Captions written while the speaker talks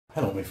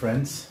Hello my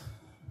friends,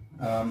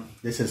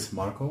 this is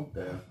Marco,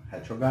 the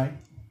Hetero guy,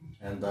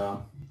 and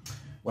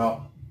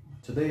well,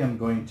 today I'm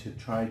going to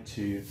try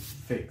to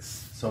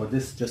fix, so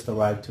this just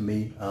arrived to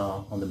me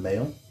on the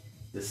mail.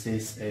 This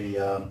is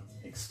a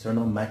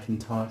external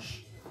Macintosh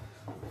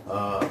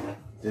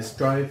disk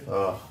drive,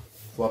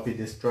 floppy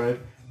disk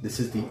drive. This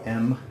is the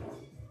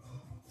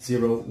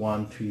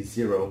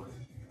M0130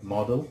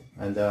 model,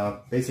 and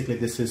basically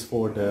this is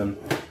for the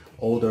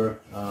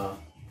older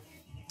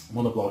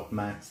monoblock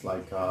Macs,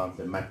 like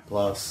the Mac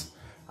Plus.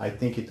 I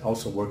think it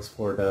also works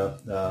for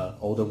the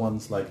older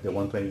ones, like the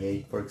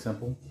 128 for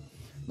example.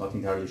 Not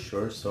entirely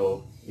sure.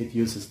 So it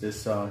uses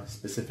this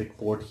specific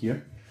port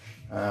here.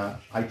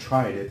 I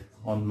tried it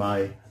on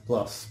my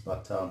Plus,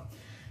 but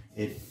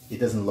it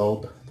doesn't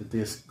load the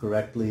disk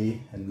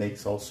correctly and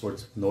makes all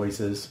sorts of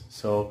noises.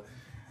 So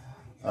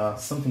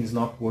something's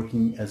not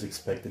working as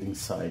expected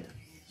inside.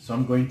 So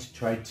I'm going to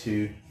try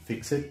to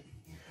fix it.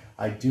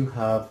 I do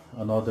have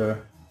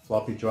another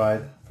floppy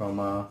drive from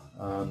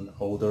an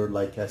older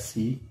like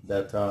SE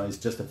that is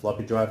just a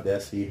floppy drive. The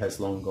SE has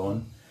long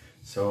gone,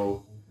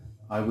 so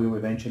I will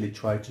eventually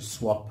try to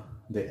swap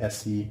the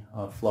SE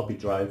floppy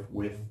drive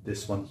with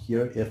this one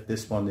here if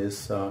this one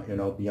is you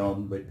know,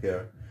 beyond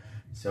repair.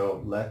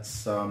 So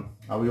let's I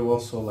will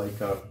also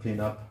clean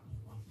up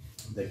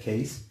the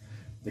case.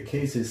 The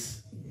case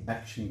is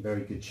actually in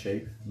very good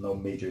shape, no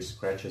major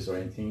scratches or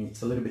anything.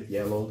 It's a little bit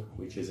yellowed,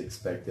 which is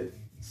expected,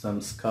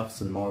 some scuffs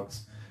and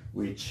marks,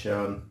 which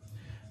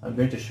I'm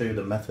going to show you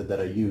the method that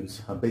I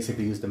use. I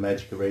basically use the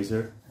magic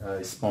eraser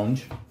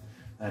sponge,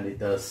 and it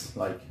does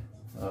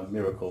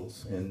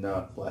miracles in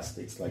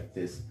plastics like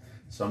this.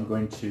 So I'm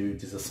going to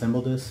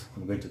disassemble this.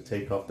 I'm going to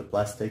take off the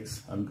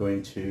plastics. I'm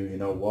going to, you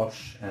know,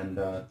 wash and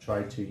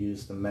try to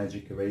use the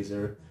magic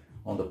eraser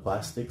on the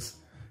plastics.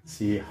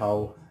 See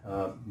how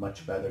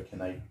much better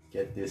can I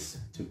get this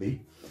to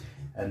be.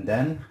 And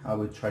then I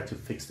will try to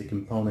fix the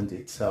component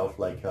itself,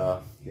 like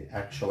the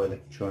actual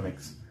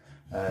electronics.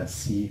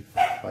 See if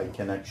I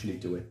can actually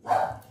do it.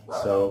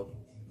 So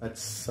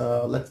let's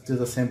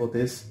disassemble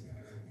this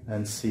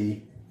and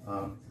see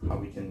how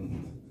we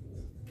can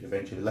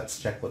eventually. Let's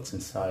check what's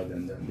inside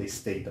and the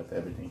state of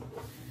everything.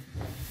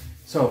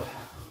 So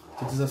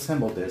to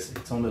disassemble this,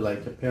 it's only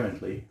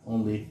apparently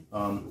only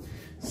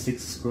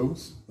 6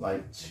 screws,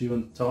 like 2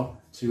 on the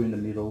top, 2 in the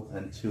middle,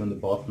 and 2 on the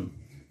bottom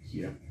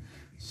here.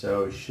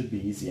 So it should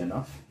be easy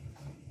enough.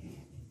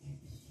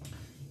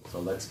 So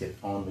let's get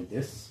on with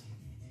this.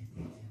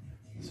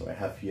 So I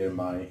have here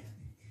my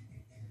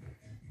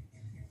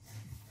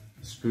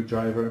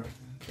screwdriver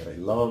that I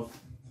love.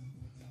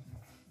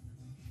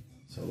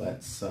 So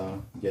let's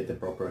get the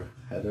proper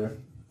header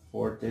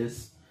for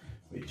this,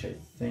 which I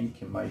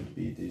think might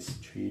be this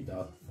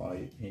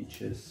 3.5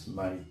 inches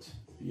might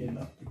be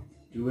enough to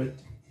do it.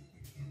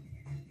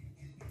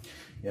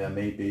 Yeah,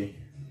 maybe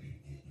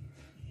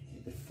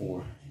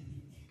 4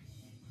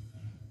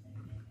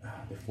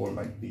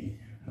 might be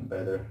a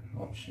better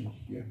option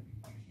here.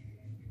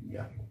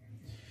 Yeah.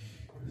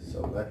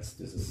 So let's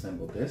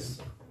disassemble this.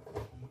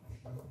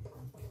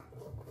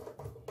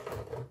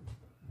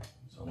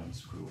 So 1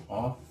 screw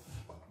off,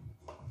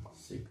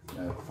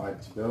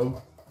 5 to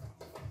go,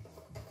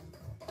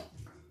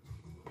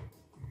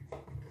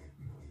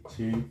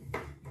 2.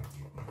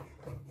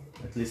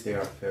 At least they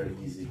are fairly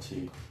easy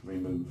to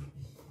remove.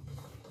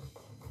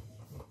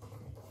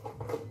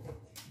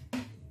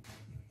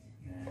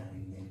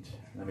 And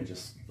let me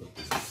just put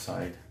this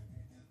aside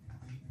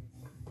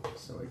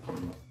so I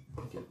can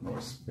get more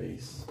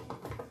space.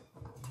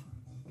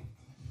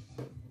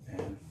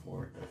 And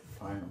for the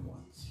final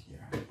ones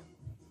here,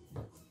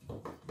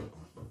 so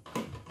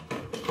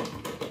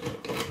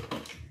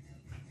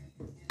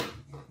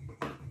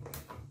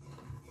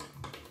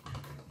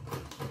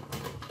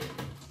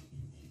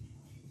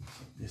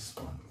this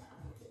one.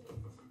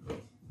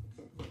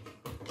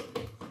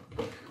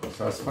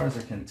 So as far as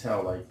I can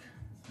tell,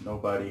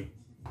 nobody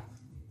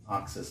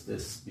accessed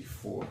this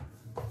before.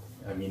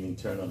 I mean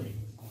internally.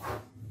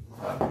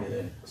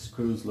 The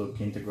screws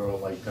look integral,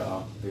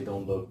 they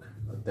don't look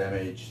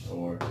damaged,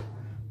 or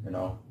you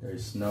know,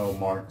 there's no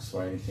marks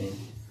or anything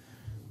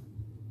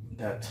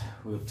that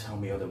will tell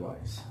me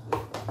otherwise.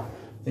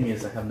 Thing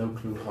is, I have no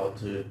clue how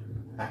to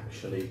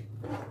actually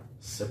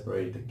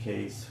separate the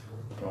case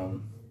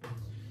from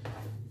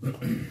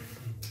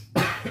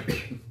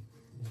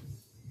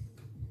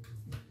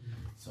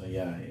so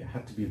yeah, I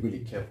have to be really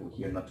careful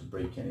here not to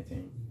break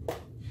anything.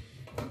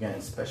 Again,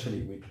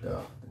 especially with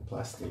the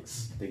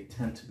plastics, they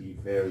tend to be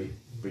very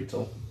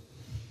brittle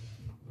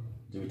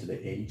due to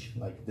the age.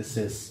 Like this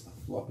is a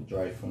floppy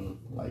drive from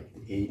the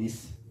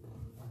 80s,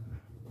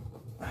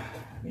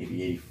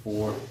 maybe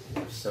 84 or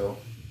so.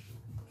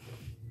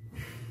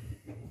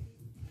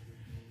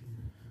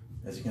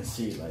 As you can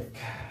see,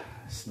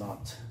 it's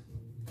not,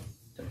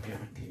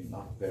 apparently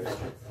not very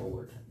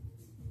straightforward.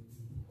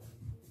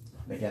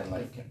 And again,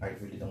 I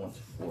really don't want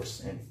to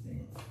force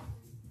anything.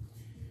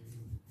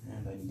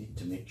 And I need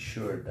to make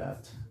sure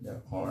that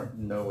there are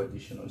no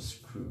additional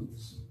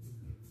screws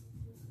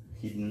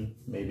hidden,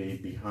 maybe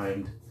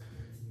behind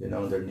then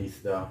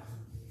underneath the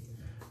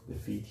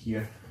feet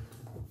here.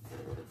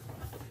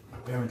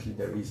 Apparently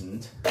there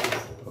isn't.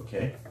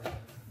 Okay.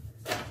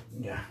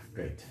 Yeah,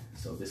 great.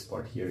 So this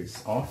part here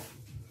is off.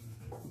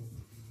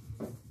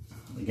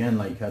 Again,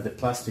 like the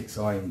plastics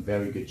are in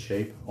very good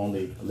shape,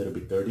 only a little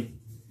bit dirty,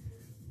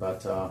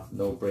 but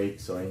no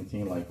breaks or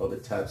anything. Like all the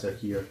tabs are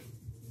here.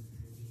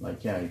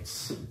 Like, yeah,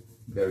 it's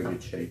very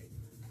good shape.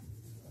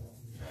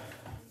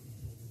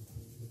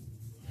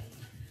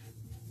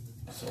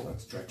 So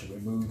let's try to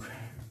remove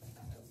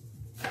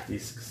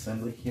this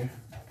assembly here.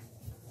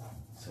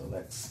 So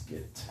let's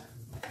get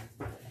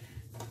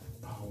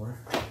power.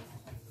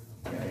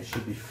 Yeah, it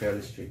should be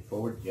fairly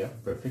straightforward. Yeah,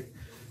 perfect.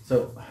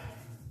 So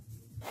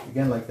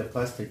again, like the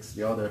plastics,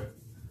 the other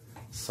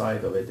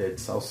side of it,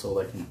 it's also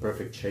like in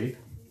perfect shape.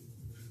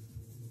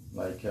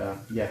 Like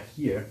yeah,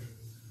 here,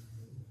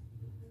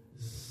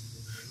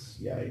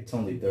 yeah, it's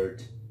only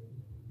dirt.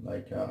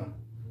 Like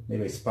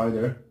maybe a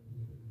spider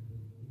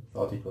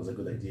thought it was a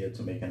good idea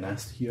to make a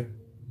nest here.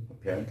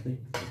 Apparently,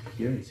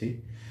 here you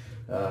see,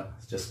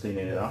 just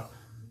cleaning it up.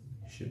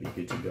 Should be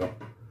good to go.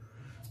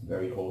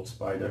 Very old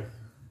spider.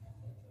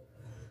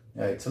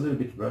 Yeah, it's a little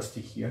bit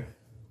rusty here.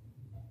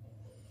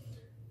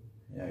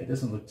 Yeah, it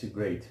doesn't look too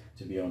great,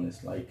 to be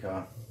honest. Like,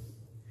 I'm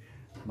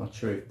not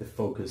sure if the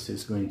focus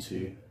is going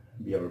to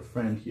be our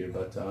friend here,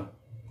 but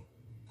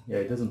yeah,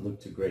 it doesn't look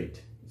too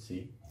great. You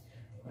see,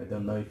 I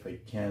don't know if I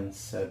can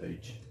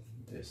salvage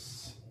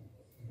this.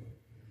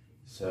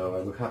 So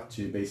I will have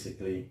to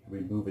basically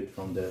remove it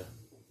from the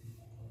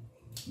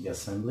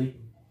assembly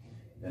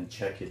and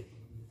check it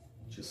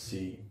to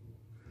see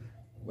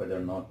whether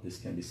or not this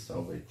can be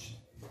salvaged.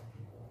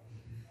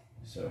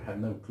 So I have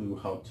no clue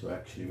how to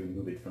actually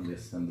remove it from the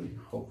assembly.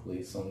 Hopefully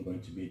it's only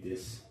going to be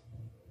this.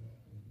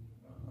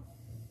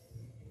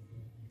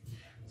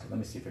 So let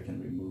me see if I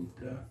can remove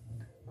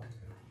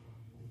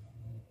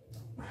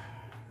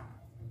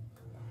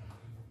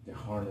the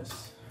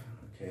harness.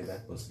 Okay,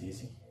 that was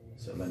easy.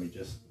 So let me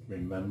just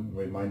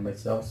remind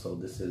myself. So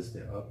this is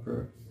the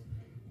upper.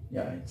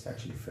 Yeah, it's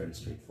actually fairly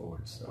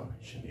straightforward, so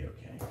it should be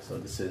okay. So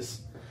this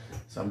is,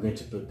 so I'm going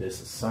to put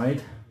this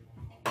aside,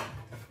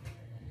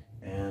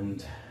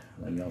 and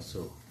let me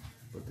also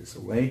put this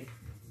away.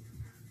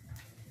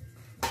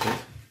 Okay.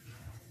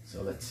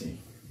 So let's see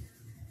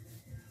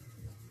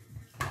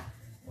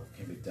what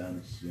can be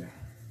done here.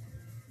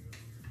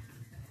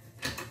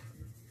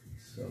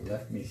 So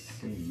let me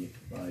see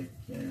if I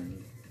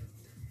can,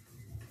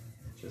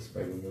 just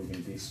by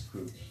removing this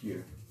screw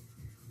here.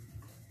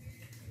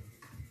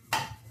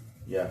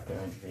 Yeah,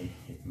 apparently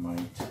it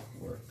might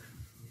work.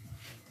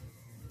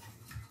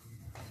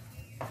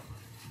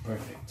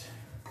 Perfect.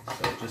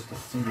 So just a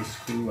single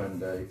screw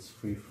and it's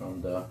free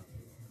from the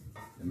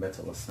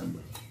metal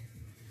assembly.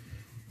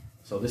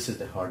 So this is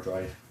the hard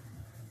drive.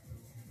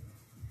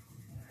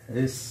 It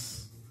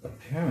is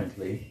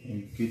apparently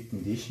in good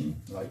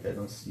condition. Like, I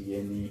don't see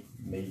any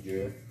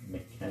major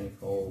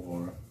mechanical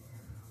or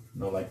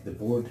no, like the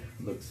board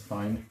looks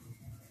fine.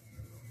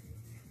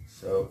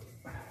 So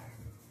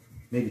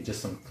maybe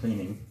just some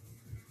cleaning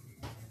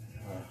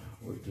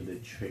would do the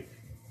trick.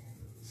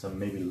 Some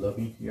maybe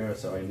lubbing here,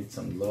 so I need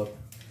some lub,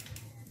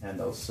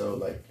 and also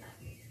like,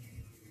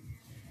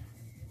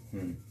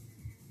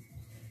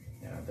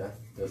 yeah, that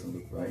doesn't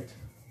look right.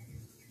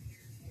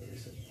 There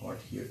is a part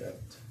here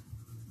that,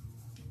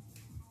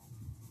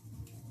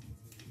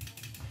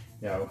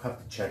 yeah, I'll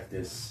have to check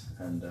this,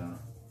 and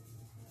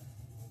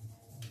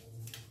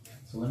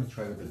so let me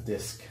try with the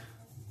disk.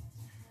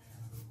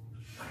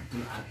 I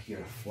do have here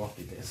a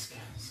floppy disk,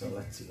 so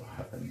let's see what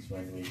happens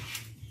when we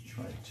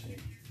try to.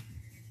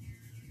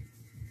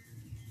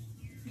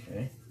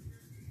 Okay.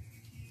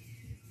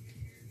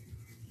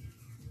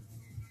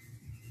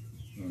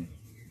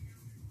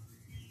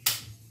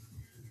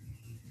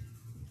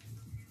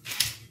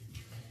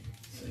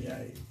 So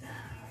yeah,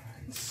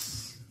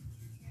 it's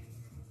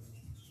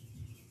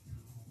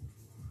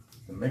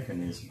the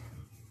mechanism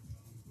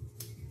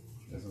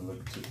doesn't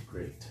look too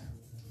great.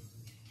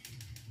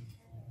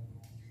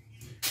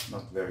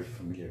 Not very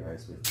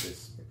familiarized with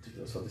this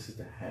particular. So this is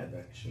the head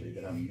actually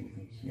that I'm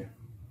moving here.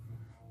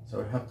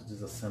 So I have to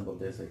disassemble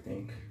this, I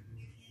think.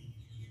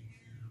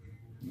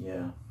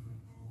 Yeah.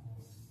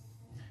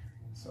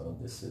 So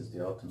this is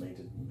the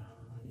automated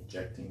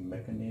ejecting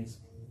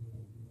mechanism,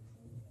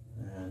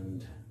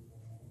 and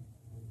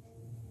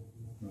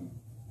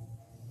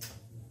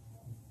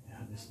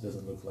yeah, this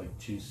doesn't look like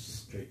too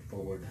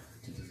straightforward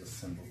to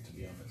disassemble, to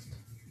be honest.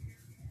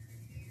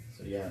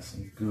 So yeah,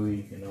 some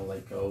gooey, you know,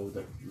 like all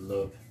the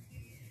love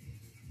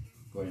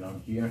going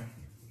on here.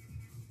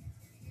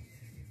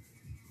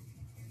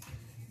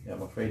 Yeah,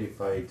 I'm afraid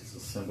if I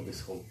disassemble this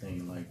whole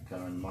thing, like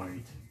I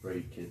might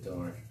break it,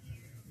 or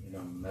you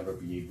know, never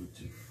be able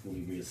to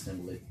fully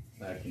reassemble it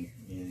back in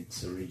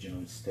its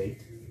original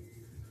state.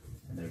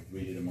 And I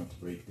really don't want to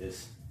break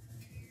this.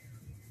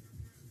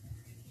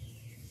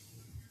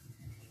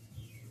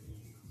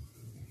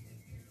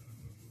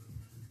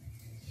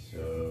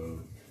 So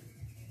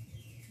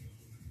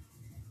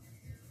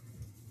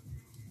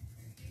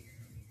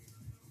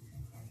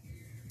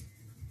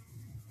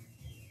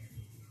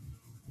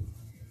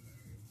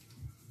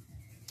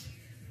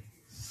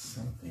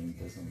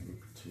doesn't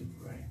look too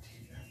right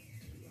here,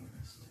 to be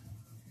honest.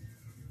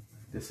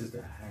 This is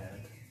the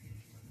head,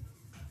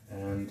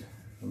 and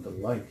from the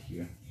light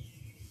here,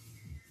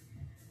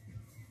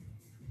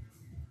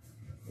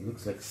 it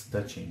looks like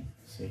stitching,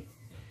 see?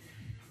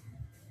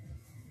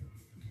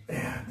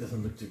 Yeah, it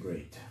doesn't look too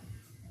great.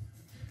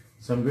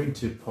 So I'm going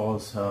to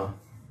pause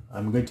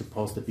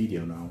the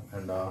video now,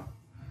 and I'm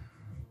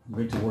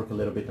going to work a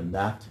little bit on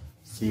that,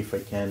 see if I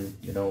can,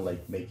 you know,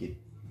 like make it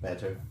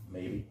better.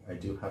 Maybe I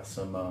do have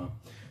some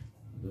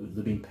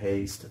lubing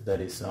paste that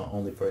is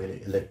only for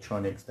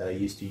electronics that I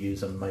used to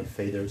use on my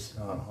faders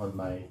on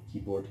my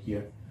keyboard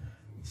here,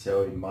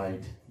 so it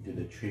might do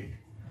the trick,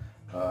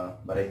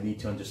 but I need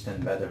to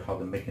understand better how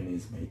the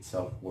mechanism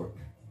itself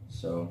works.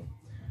 So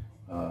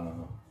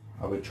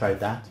I will try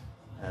that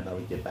and I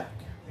will get back.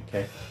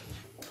 Okay,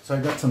 so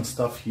I got some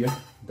stuff here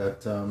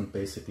that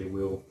basically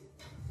will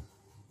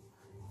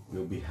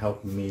be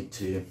helping me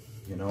to,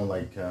 you know,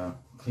 like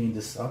clean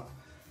this up.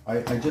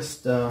 I've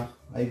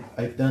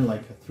done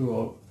like a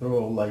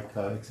thorough like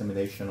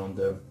examination on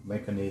the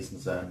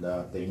mechanisms and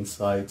the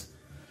insides.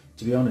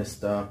 To be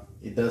honest,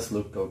 it does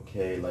look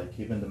okay. Like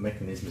even the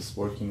mechanism is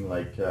working.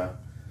 Like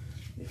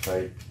if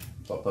I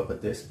pop up a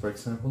disc, for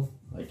example,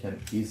 I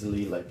can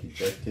easily like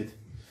eject it.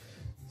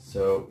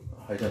 So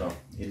I don't know.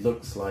 It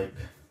looks like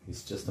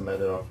it's just a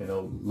matter of, you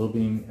know,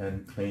 lubing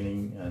and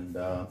cleaning, and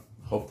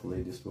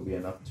hopefully this will be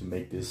enough to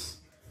make this,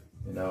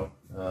 you know,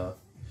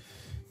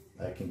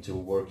 back into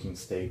working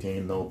state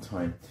in no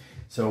time.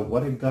 So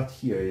what I've got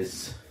here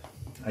is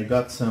I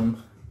got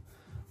some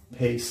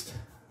paste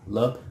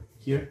lub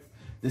here.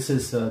 This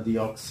is the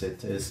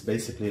oxide. It's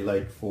basically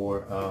like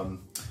for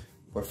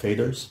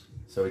faders.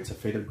 So it's a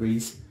fader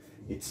grease.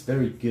 It's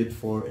very good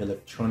for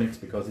electronics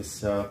because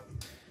it's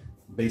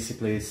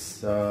basically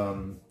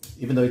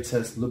even though it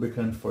says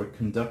lubricant for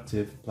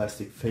conductive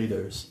plastic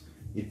faders,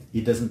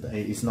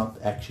 it's not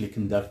actually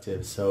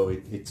conductive, so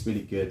it's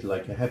really good.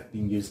 Like I have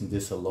been using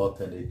this a lot,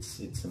 and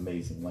it's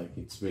amazing. Like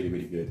it's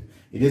really good.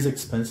 It is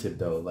expensive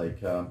though.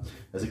 Like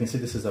as you can see,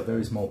 this is a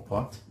very small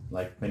pot,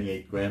 like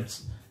 28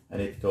 grams, and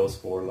it goes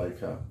for like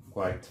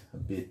quite a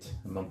bit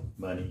amount of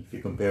money if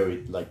you compare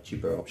it like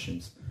cheaper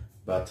options.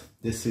 But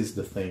this is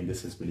the thing.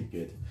 This is really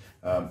good.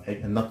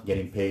 I'm not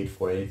getting paid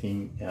for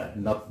anything.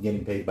 Not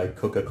getting paid by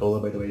Coca-Cola,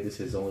 by the way. This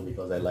is only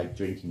because I like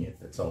drinking it.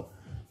 That's all.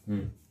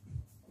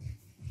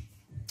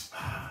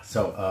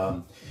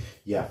 So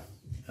yeah,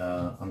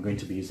 I'm going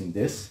to be using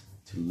this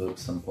to lube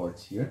some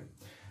parts here.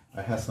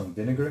 I have some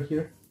vinegar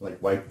here, like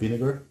white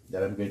vinegar,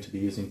 that I'm going to be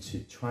using to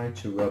try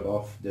to rub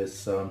off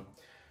this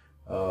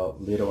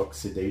little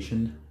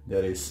oxidation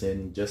that is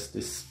in just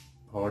this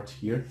part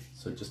here.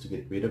 So just to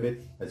get rid of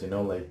it. As you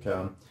know, like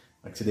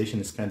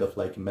oxidation is kind of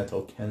like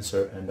metal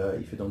cancer, and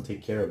if you don't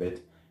take care of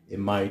it, it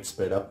might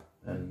spread up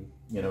and,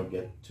 you know,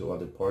 get to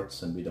other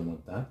parts, and we don't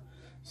want that.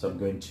 So I'm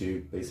going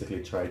to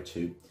basically try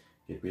to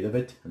get rid of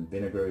it, and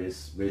vinegar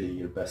is really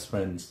your best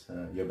friend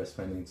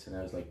in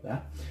scenarios like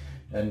that.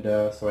 And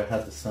so I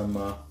have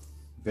some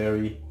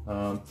very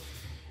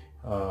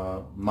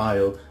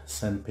mild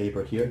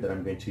sandpaper here that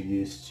I'm going to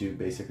use to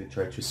basically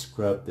try to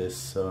scrub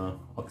this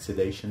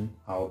oxidation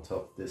out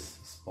of this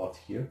spot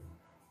here,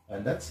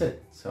 and that's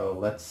it. So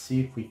let's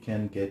see if we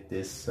can get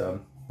this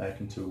back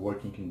into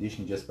working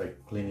condition just by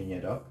cleaning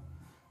it up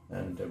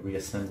and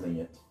reassembling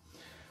it.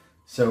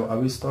 So I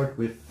will start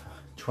with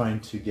trying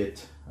to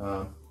get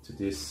to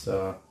this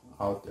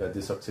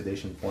this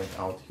oxidation point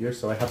out here.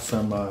 So I have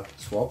some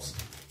swabs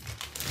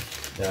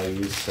that I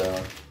use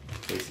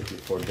basically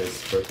for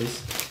this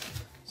purpose.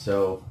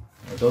 So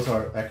those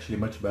are actually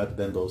much better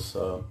than those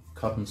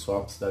cotton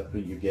swabs that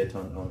you get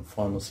on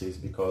pharmacies,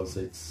 because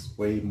it's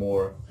way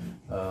more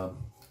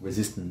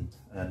resistant,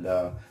 and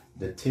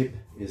the tip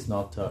is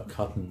not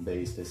cotton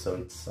based, so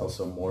it's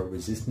also more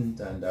resistant,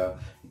 and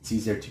it's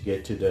easier to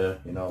get to the,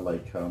 you know,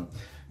 like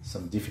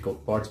some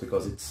difficult parts,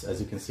 because it's, as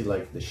you can see,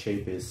 like the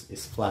shape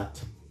is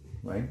flat,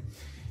 right?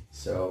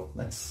 So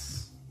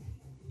let's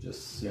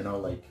just, you know,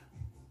 like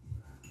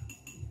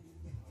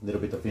a little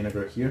bit of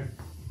vinegar here,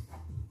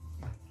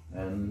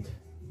 and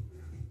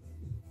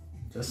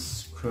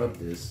just scrub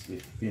this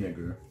with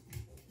vinegar,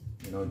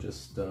 you know,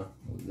 just a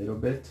little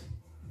bit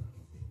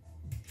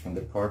on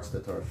the parts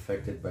that are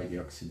affected by the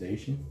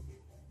oxidation.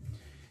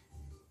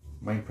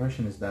 My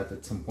impression is that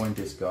at some point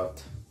this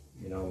got,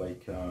 you know,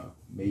 like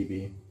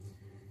maybe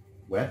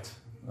wet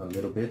a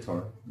little bit,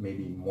 or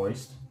maybe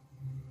moist.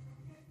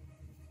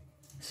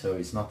 So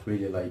it's not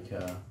really like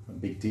a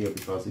big deal,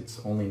 because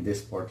it's only in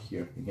this part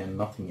here. Again,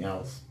 nothing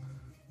else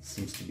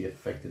seems to be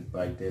affected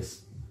by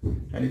this,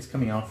 and it's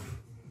coming off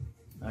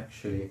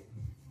actually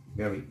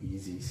very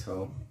easy.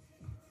 So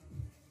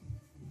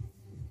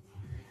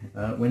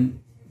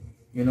when,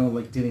 you know,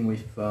 like dealing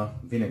with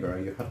vinegar,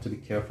 you have to be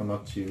careful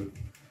not to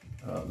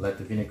let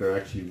the vinegar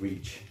actually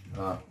reach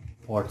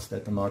parts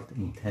that are not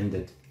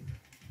intended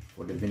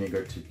for the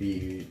vinegar to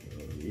be,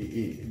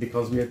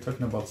 because we are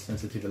talking about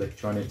sensitive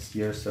electronics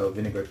here, so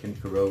vinegar can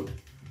corrode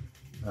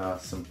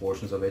some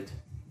portions of it,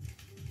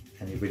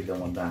 and you really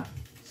don't want that.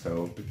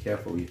 So be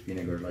careful with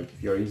vinegar. Like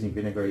if you're using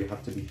vinegar, you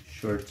have to be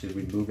sure to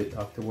remove it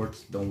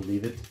afterwards. Don't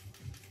leave it.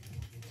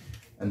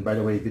 And by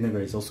the way,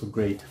 vinegar is also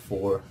great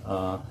for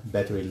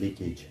battery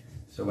leakage.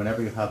 So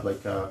whenever you have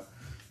like a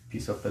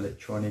piece of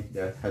electronic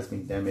that has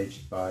been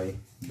damaged by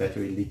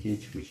battery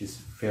leakage, which is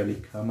fairly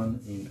common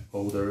in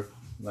older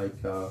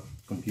like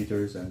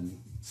computers and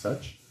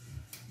such,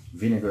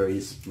 vinegar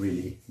is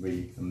really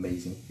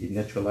amazing. It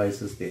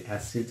neutralizes the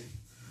acid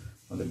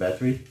on the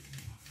battery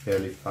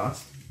fairly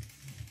fast,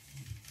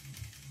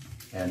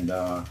 and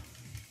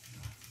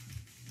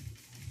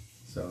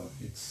so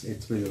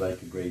it's really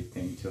like a great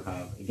thing to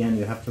have. Again,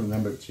 you have to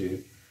remember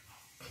to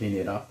clean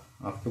it up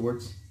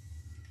afterwards,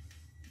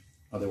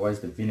 otherwise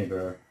the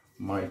vinegar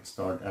might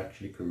start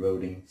actually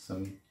corroding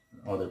some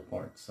other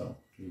parts, so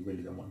you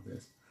really don't want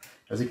this.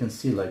 As you can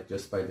see, like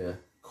just by the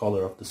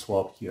color of the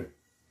swab here,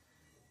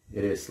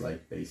 it is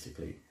like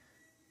basically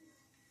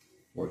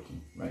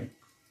working, right?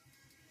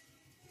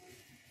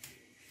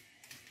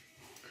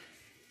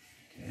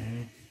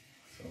 Okay,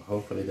 so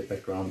hopefully the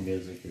background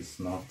music is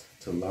not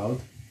too loud.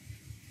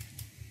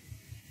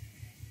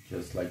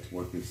 Just like to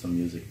work with some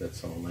music,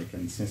 that's all. Like,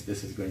 and since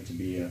this is going to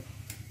be a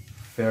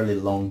fairly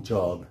long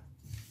job,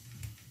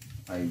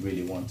 I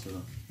really want to,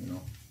 you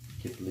know,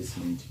 keep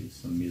listening to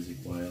some music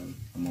while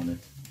I'm on it.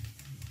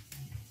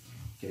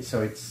 Okay,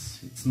 so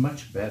it's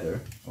much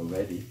better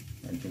already,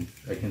 and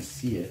I can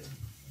see it.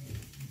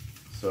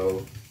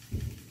 So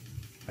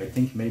I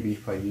think maybe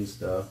if I use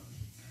the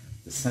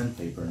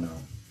sandpaper now,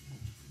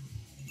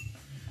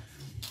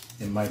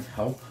 it might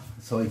help.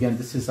 So again,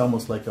 this is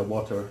almost like a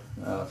water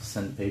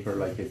sandpaper.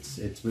 Like it's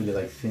really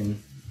like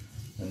thin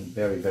and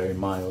very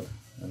mild,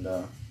 and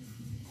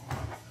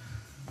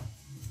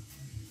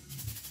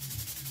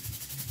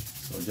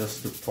so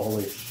just to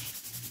polish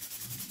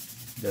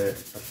the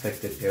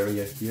affected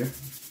area here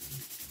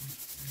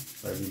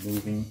by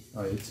removing,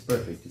 oh, it's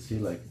perfect. You see,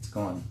 like it's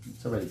gone,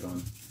 it's already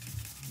gone.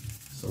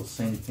 So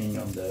same thing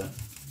on the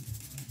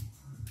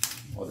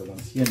other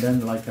ones here, and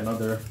then like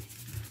another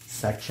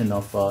section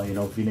of you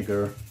know,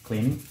 vinegar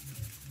cleaning,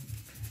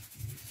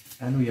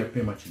 and we are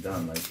pretty much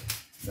done. Like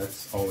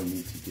that's all we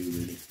need to do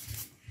really.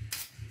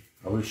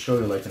 I will show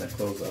you like in a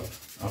close-up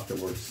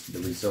afterwards the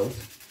result,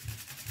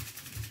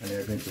 and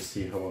you're going to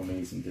see how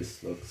amazing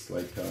this looks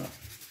like.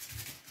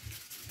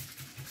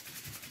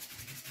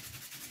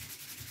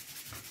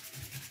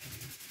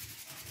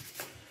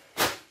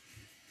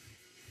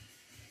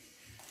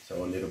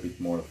 So a little bit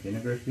more of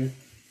vinegar here.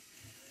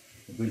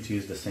 I'm going to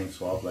use the same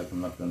swab, like I'm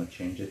not going to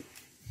change it.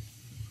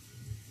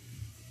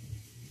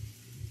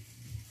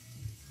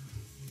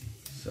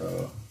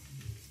 So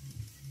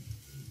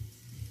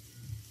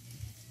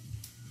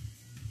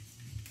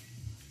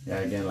yeah,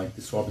 again, like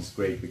the swab is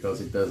great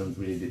because it doesn't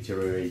really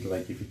deteriorate.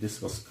 Like if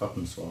this was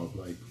cotton swab,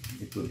 like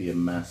it would be a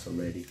mess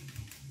already.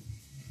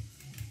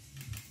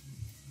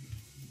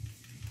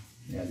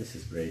 Yeah, this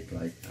is great.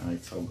 Like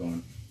it's all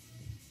gone.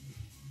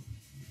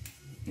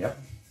 Yep.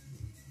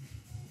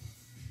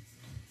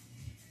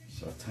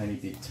 So a tiny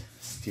bit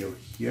still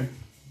here.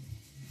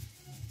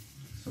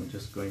 So I'm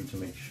just going to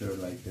make sure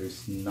like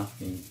there's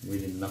nothing,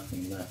 really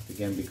nothing left.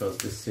 Again, because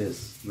this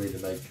is really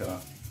like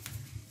a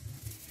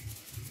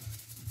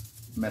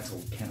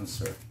metal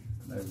cancer.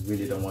 And I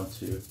really don't want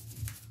to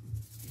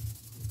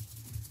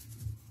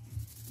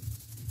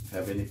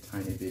have any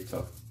tiny bit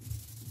of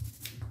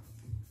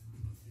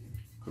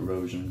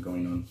corrosion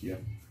going on here.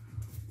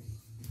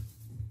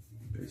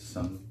 There's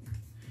some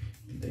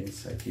in the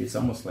inside here. It's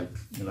almost like,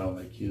 you know,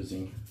 like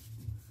using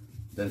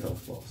dental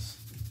floss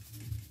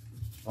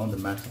on the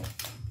metal.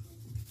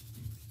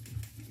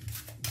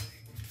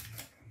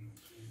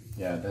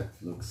 Yeah, that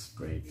looks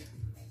great.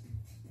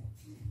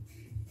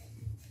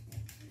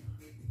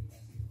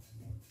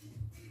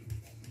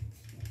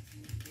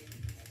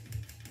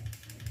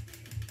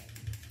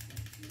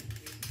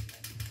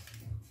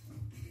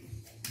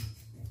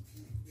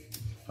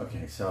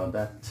 Okay, so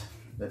that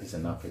is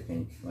enough, I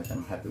think. Like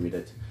I'm happy with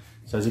it.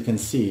 So as you can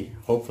see,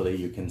 hopefully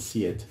you can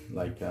see it,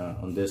 like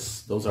on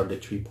this, those are the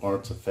 3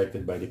 parts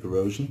affected by the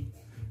corrosion,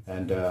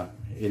 and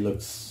it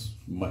looks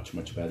much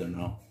better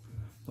now.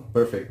 Not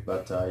perfect,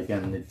 but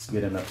again, it's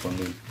good enough for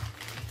me.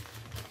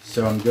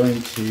 So I'm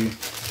going to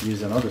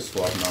use another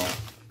swab now.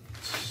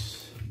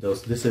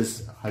 This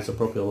is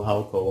isopropyl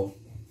alcohol,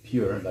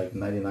 pure, like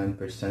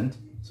 99%,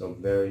 so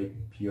very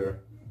pure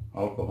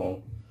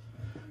alcohol.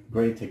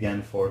 Great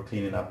again for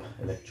cleaning up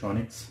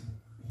electronics.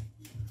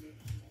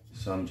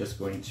 So I'm just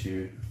going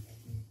to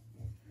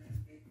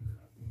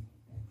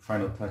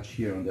final touch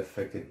here on the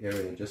affected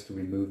area just to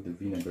remove the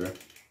vinegar.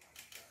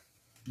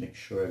 Make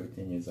sure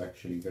everything is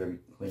actually very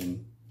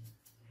clean.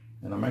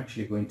 And I'm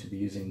actually going to be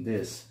using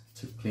this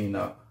to clean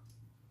up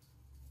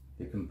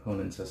the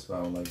components as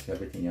well, like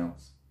everything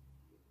else.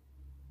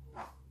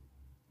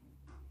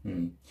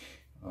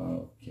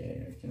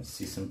 Okay, I can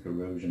see some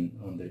corrosion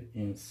on the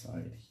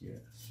inside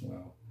here as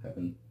well.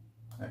 Haven't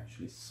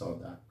actually saw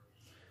that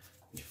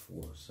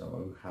before, so I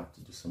will have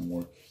to do some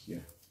work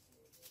here.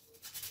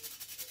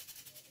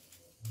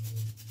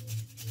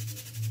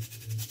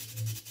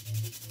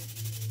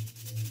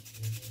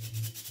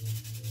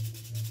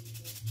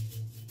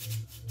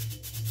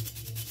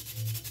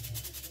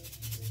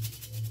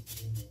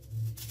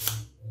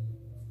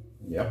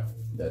 Yep,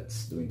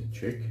 that's doing the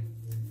trick.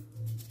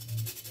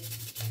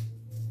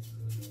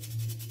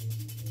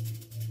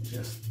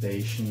 Just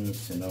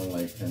patience, you know,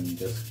 like, and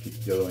just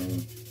keep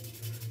going.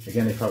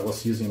 Again, if I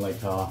was using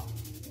like a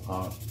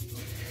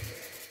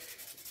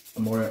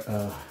more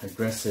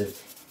aggressive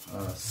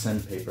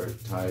sandpaper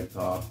type,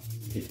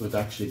 it would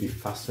actually be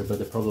faster, but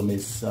the problem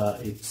is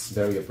it's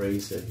very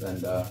abrasive,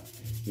 and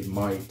it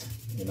might,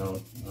 you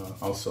know,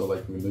 also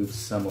like remove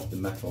some of the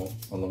metal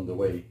along the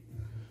way,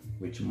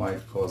 which might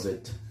cause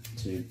it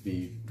to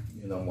be,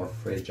 you know, more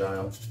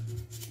fragile.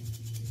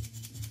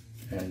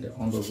 And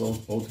on those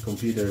old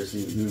computers,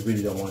 you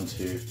really don't want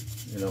to,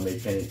 you know,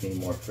 make anything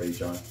more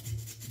fragile.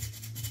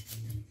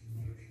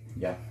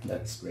 Yeah,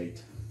 that's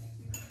great.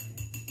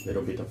 A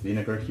little bit of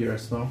vinegar here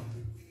as well.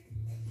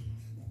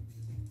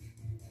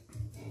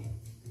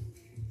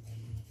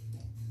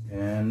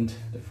 And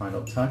the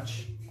final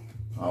touch,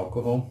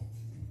 alcohol,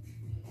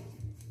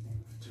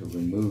 to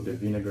remove the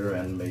vinegar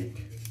and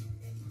make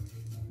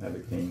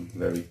everything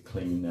very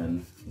clean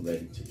and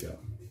ready to go.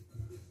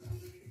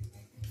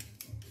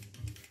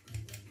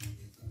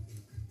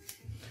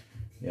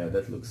 Yeah,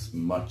 that looks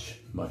much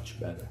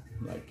better.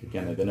 Like,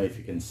 again, I don't know if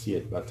you can see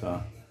it, but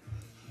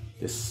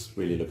this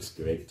really looks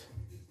great.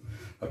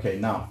 Okay,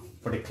 now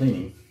for the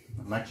cleaning,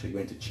 I'm actually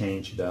going to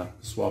change the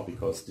swab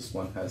because this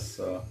one has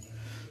a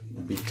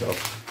bit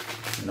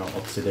of, you know,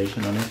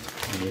 oxidation on it,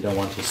 and you don't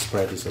want to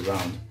spread this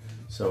around.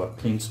 So a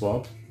clean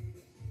swab,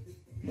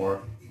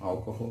 more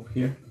alcohol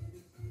here,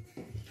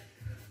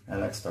 and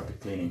let's start the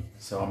cleaning.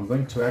 So I'm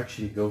going to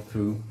actually go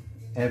through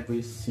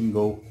every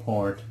single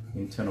part,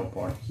 internal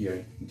part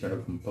here, internal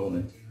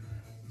component.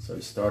 So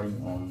starting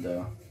on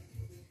the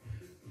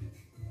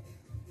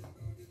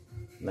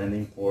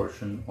landing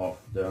portion of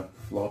the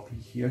floppy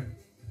here.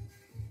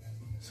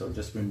 So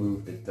just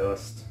remove the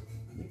dust,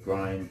 the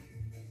grime,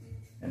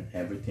 and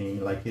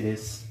everything like it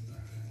is.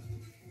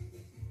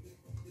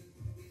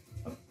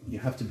 You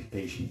have to be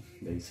patient,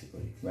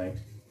 basically, right?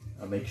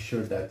 Make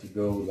sure that you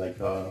go like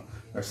there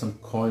are some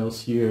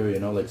coils here, you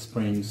know, like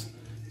springs.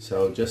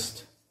 So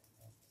just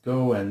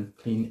go and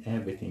clean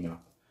everything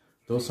up.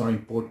 Those are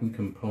important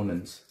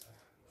components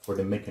for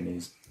the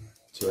mechanism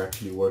to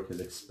actually work as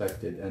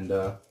expected, and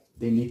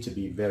they need to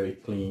be very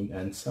clean,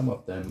 and some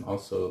of them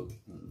also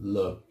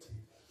lubbed.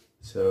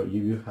 So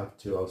you have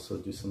to also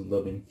do some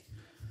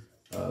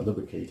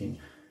lubricating,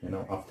 you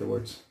know,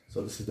 afterwards.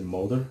 So this is the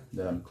molder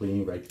that I'm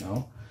cleaning right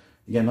now.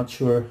 Again, not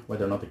sure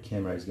whether or not the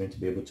camera is going to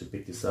be able to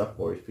pick this up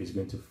or if it's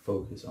going to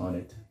focus on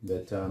it,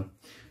 but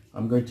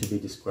I'm going to be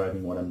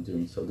describing what I'm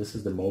doing. So this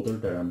is the molder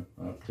that I'm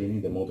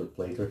cleaning, the molder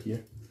plater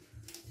here.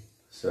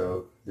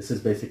 So this is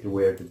basically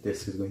where the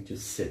disc is going to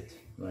sit,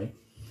 right?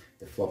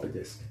 The floppy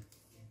disk.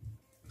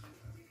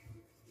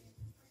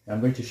 I'm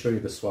going to show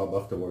you the swab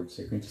afterwards.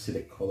 You're going to see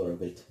the color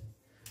of it,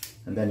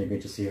 and then you're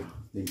going to see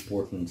the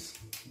importance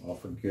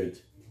of a good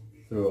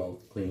thorough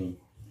cleaning.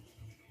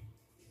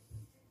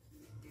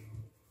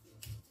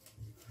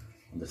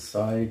 On the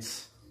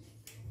sides.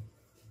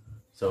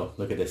 So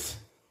look at this.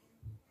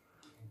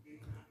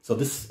 So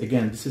this,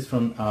 again, this is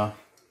from,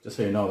 just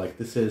so you know, like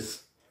this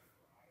is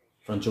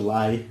from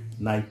July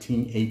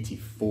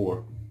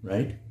 1984,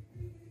 right?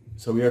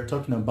 So we are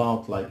talking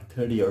about like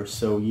 30 or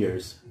so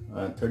years,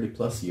 30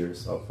 plus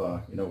years of,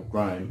 you know,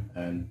 grime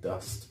and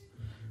dust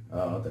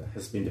that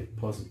has been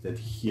deposited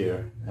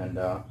here, and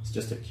it's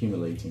just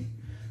accumulating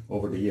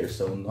over the years.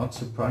 So not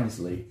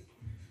surprisingly,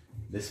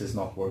 this is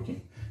not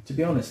working. To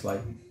be honest,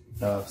 like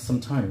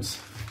sometimes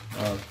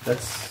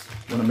that's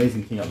one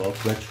amazing thing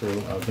about retro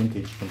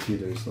vintage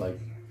computers, like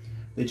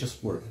they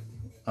just work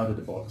out of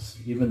the box.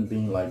 Even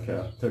being like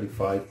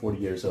 35, 40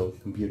 years old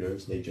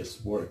computers, they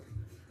just work,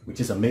 which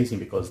is amazing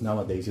because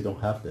nowadays you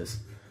don't have this.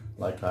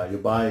 Like you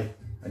buy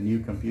a new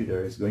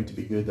computer, it's going to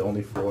be good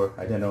only for,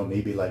 I don't know,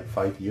 maybe like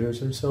 5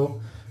 years or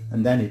so,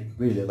 and then it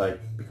really like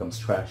becomes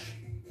trash.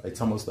 It's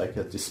almost like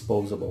a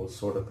disposable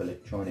sort of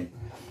electronic,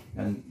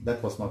 and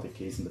that was not the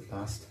case in the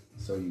past.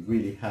 So you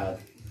really had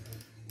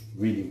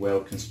really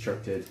well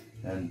constructed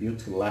and built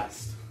to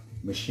last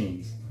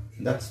machines.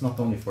 And that's not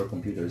only for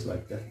computers,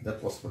 like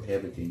that was for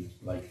everything,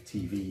 like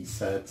TV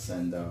sets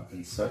and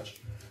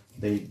such.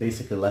 They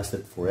basically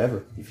lasted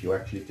forever if you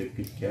actually took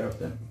good care of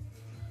them.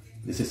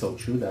 This is so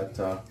true that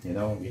you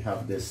know, we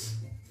have this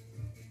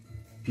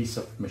piece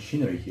of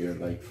machinery here,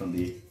 like from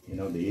the, you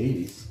know, the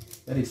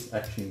 80s, that is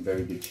actually in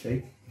very good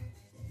shape.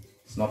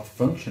 It's not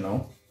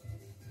functional,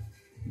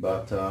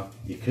 but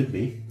it could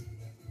be,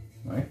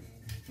 right?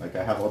 Like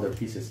I have other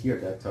pieces here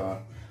that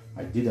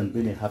I didn't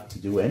really have to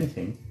do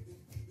anything,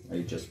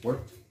 it just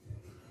worked.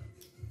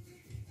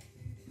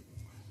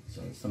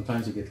 So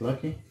sometimes you get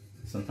lucky,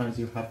 sometimes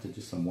you have to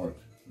do some work.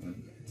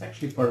 And it's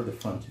actually part of the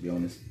fun, to be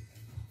honest,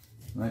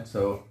 right?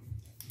 So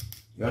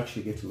you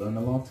actually get to learn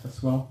a lot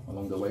as well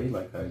along the way.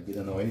 Like I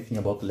didn't know anything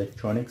about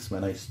electronics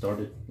when I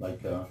started,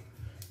 like you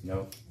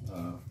know,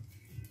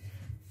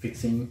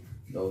 fixing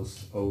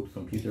those old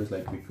computers,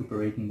 like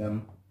recuperating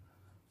them,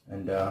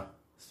 and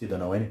still don't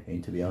know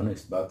anything, to be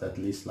honest, but at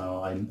least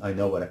now I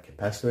know what a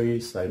capacitor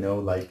is. I know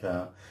like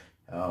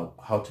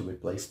how to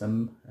replace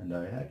them, and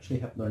I actually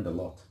have learned a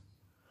lot.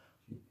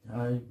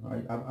 I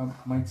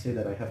might say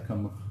that I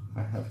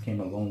have came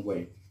a long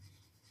way.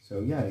 So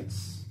yeah,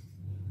 it's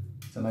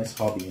a nice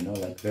hobby, you know,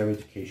 like very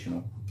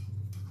educational.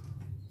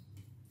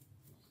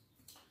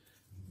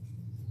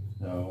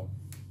 So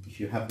if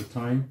you have the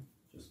time,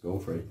 just go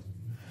for it.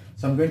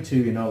 So I'm going to,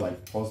 you know,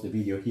 like pause the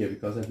video here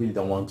because I really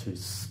don't want to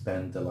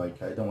spend I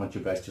don't want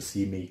you guys to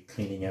see me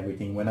cleaning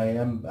everything. When I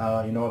am,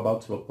 you know,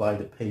 about to apply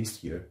the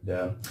paste here,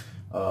 the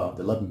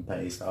lemon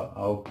paste,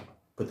 I'll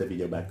put the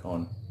video back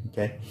on.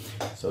 Okay,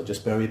 so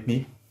just bear with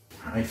me.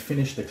 I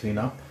finished the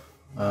cleanup.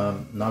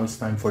 Now it's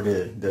time for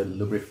the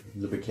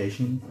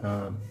lubrication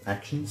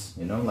actions,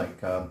 you know, like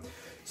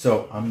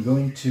so I'm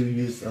going to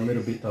use a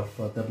little bit of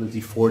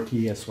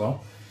WD-40 as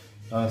well.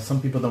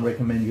 Some people don't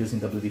recommend using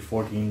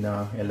WD-40 in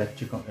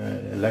electrical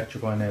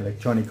and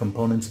electronic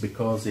components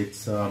because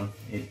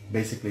it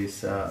basically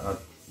is a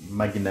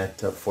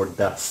magnet for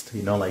dust,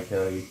 you know, like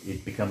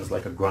it becomes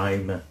like a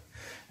grime.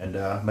 And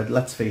but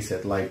let's face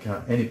it, like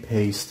any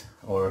paste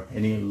or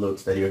any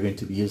lubes that you're going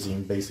to be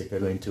using basically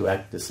are going to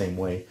act the same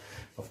way.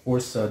 Of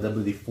course,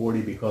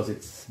 WD-40, because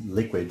it's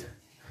liquid,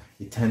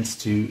 it tends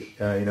to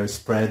you know,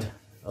 spread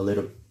a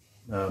little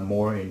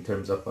more in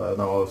terms of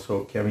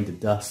also carrying the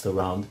dust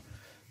around.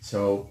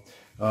 So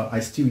I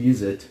still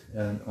use it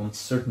on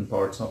certain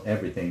parts, not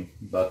everything,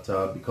 but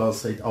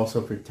because it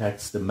also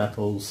protects the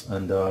metals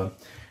and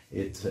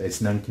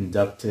it's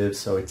non-conductive,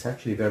 so it's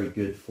actually very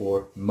good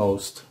for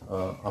most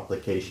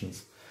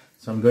applications.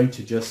 So I'm going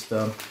to just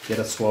get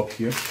a swab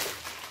here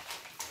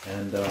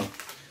and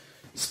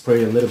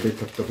spray a little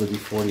bit of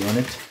WD-40 on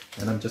it,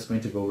 and I'm just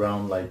going to go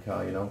around like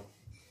you know,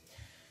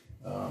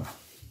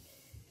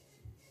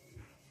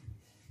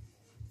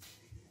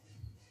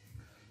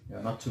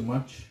 yeah, not too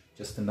much,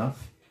 just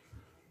enough.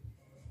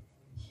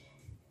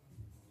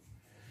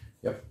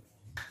 Yep.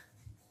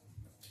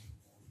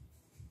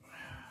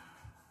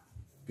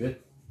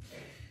 Good.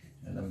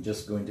 And I'm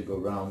just going to go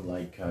around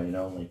like you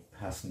know, like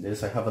passing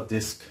this. I have a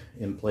disc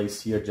in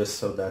place here just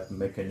so that the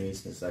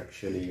mechanism is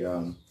actually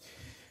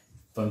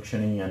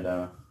functioning, and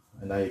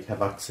I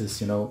have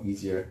access, you know,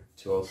 easier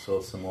to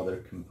also some other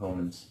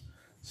components.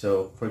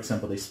 So for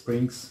example, the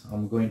springs,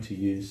 I'm going to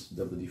use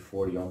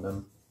WD-40 on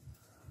them.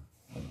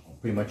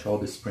 Pretty much all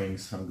the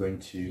springs I'm going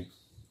to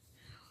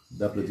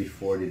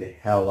WD-40 the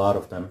hell out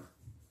of them,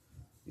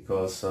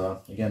 because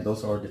again,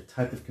 those are the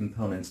type of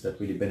components that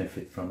really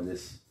benefit from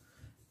this.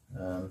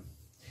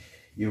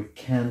 You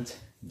can't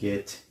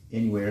get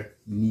anywhere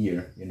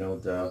near, you know,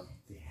 the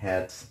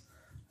heads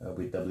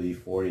with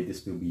WD-40.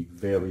 This will be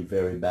very,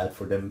 very bad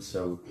for them,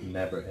 so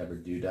never ever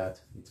do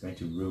that. It's going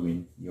to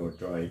ruin your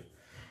drive.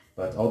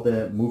 But all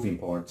the moving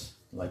parts,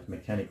 like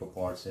mechanical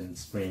parts and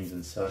springs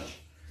and such,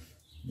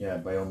 yeah,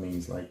 by all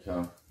means, like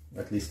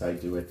at least I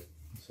do it,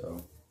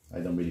 so I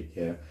don't really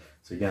care.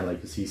 So again,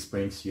 like you see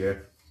springs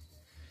here,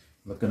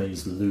 I'm not gonna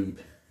use lube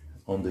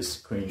on the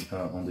screen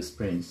on the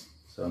springs,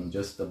 so I'm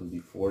just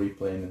WD-40,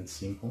 plain and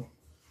simple.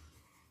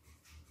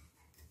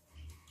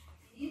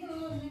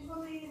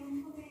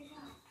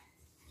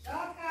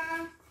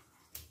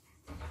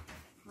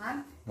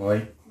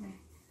 Oi,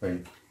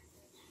 vem.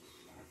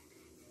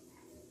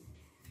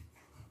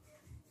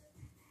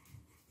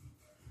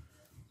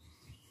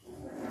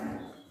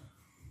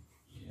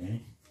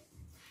 Okay,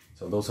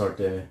 so those are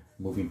the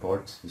moving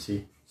parts, you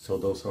see. So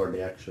those are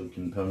the actual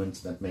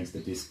components that makes the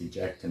disc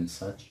eject and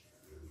such.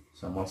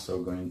 So I'm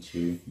also going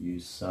to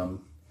use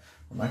some,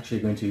 I'm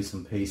actually going to use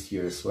some paste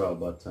here as well,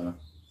 but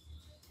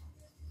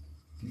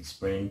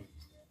spring.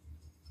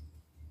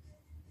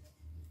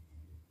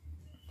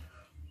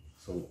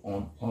 So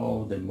on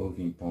all the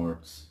moving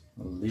parts,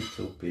 a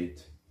little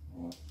bit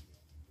of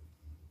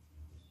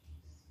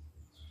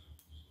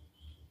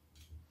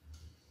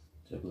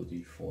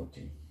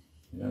WD-40,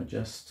 you know,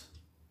 just,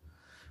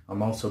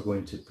 I'm also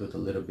going to put a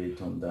little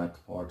bit on that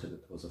part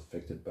that was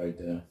affected by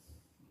the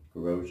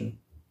corrosion,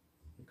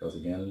 because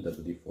again,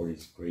 WD-40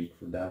 is great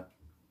for that.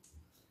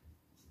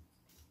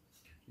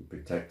 It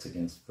protects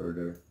against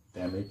further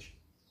damage.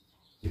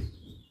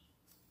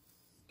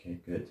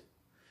 Okay, good.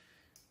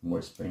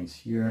 More springs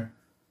here,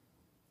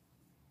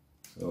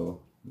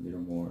 so a little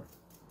more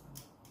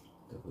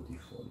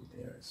WD-40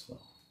 there as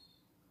well,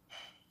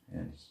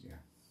 and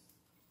here.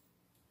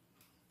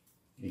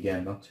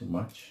 Again, not too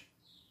much,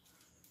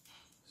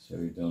 so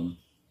you don't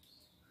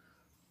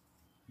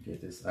get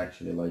this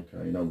actually like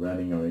you know,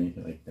 running or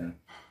anything like that.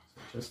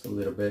 So just a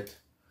little bit,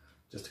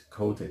 just to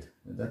coat it,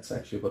 and that's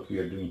actually what we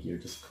are doing here,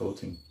 just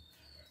coating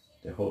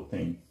the whole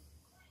thing,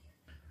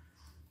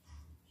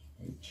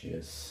 which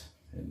is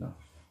enough.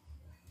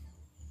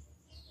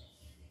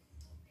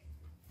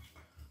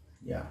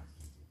 Yeah.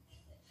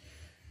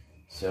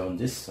 So on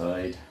this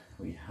side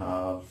we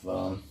have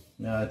no,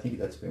 I think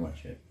that's pretty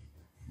much it.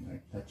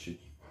 Right, that should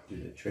do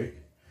the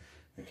trick.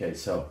 Okay,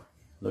 so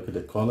look at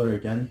the color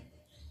again,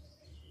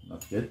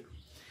 not good.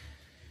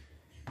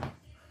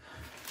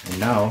 And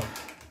now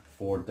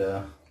for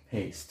the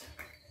paste.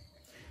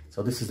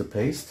 So this is the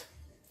paste,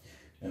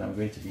 and I'm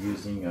going to be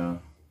using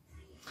a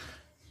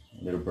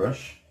little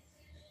brush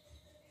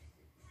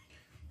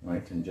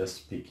right? And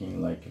just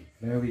picking like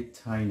a very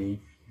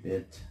tiny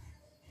bit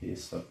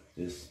piece of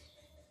this,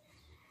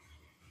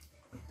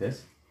 like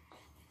this,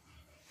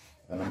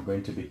 and I'm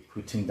going to be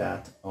putting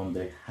that on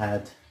the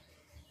head.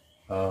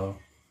 How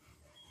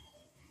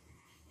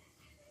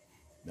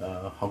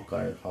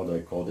do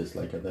I call this?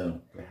 Like the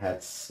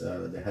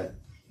head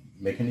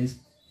mechanism.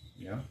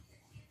 Yeah.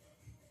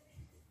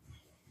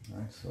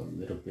 Right, so a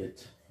little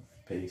bit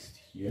of paste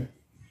here.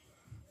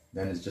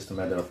 Then it's just a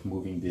matter of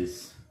moving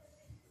this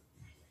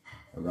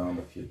around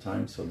a few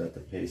times so that the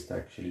paste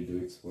actually do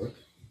its work.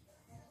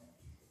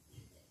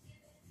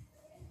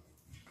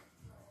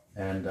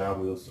 And I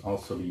will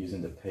also be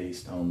using the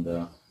paste on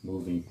the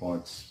moving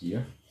parts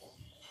here.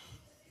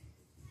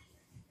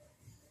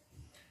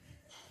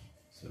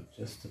 So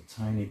just a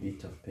tiny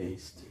bit of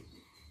paste.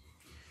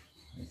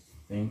 I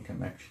think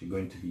I'm actually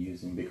going to be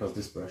using, because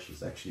this brush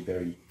is actually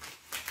very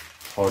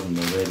hardened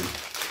already,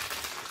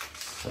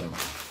 so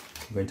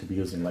I'm going to be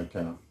using like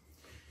a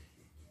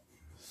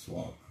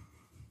swab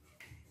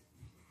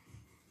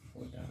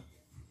for that.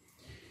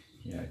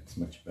 Yeah, it's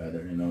much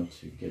better, you know,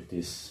 to get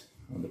this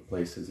on the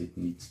places it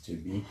needs to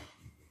be.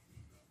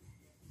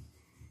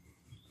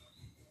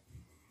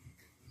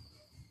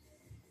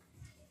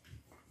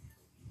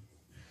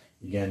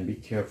 Again, be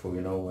careful,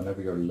 you know,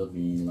 whenever you're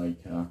looking,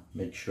 like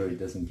make sure it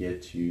doesn't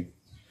get too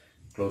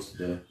close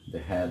to the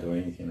head or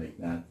anything like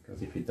that,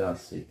 because if it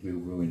does, it will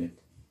ruin it.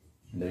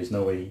 And there is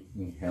no way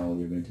in hell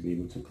you're going to be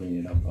able to clean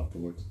it up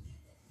afterwards.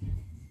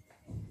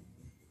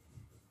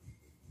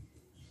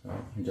 So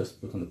I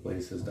just put on the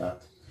places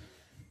that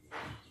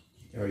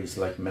there is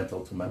like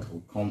metal to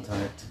metal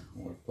contact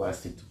or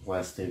plastic to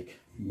plastic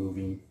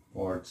moving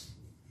parts.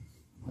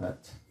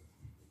 That's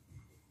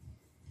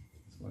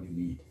what you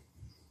need.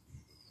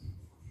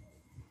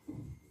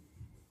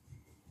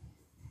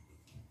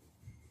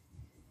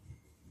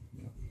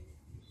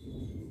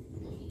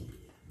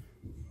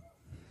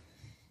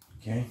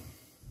 Okay,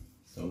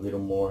 so a little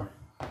more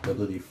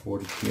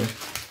WD-40 here.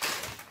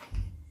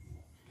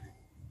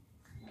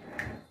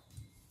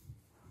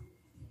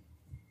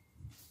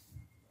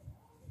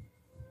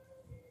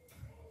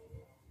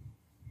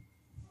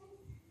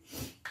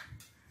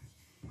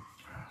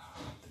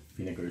 The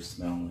vinegar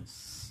smell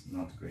is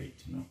not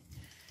great, you know.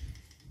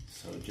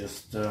 So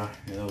just you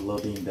know,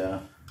 loading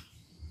the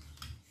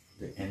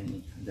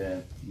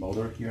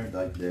motor here,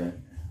 like the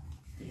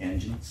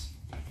engines,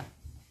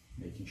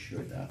 making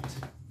sure that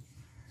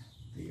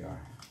they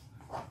are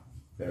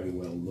very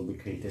well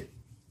lubricated.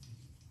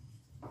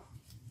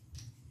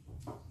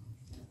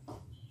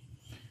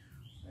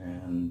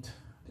 And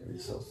there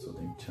is also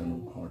the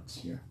internal parts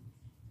here.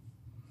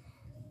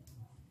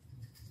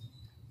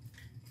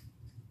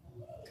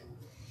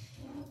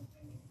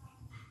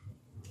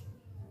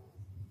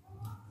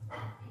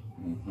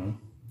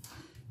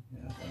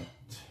 Yeah,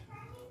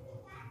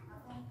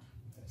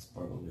 that's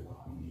probably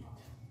what we need.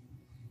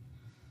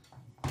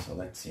 So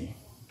let's see.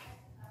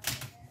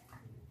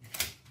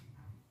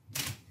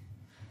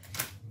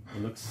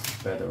 It looks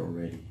better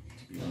already,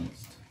 to be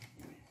honest.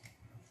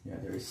 Yeah,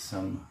 there is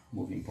some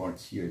moving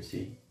parts here,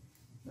 see,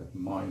 that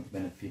might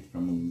benefit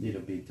from a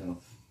little bit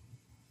of,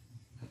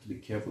 have to be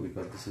careful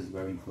because this is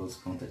very in close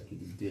contact with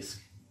the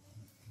disc.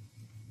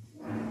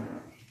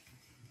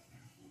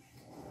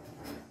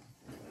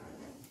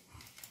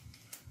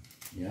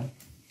 Yeah,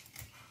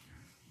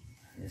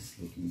 it's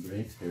looking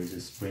great. There is a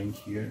spring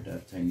here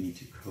that I need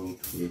to coat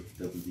with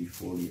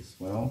WD-40 as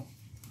well.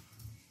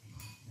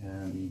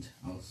 And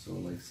also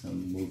like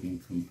some moving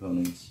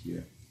components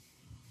here.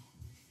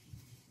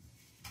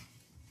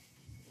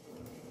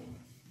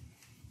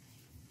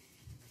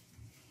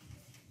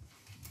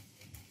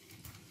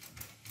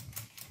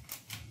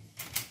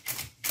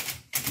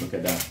 Look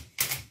at that.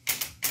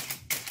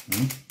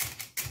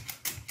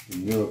 The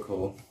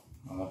miracle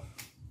of,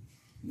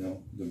 you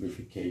know,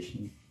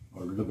 lubrication,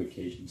 or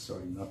lubrication,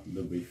 sorry, not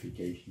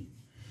lubrification.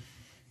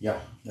 Yeah,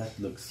 that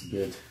looks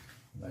good.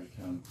 Like,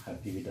 I'm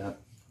happy with that.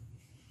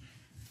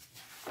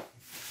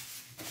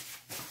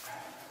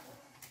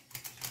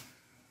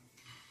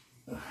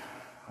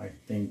 I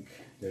think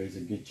there is a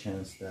good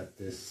chance that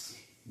this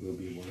will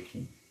be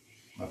working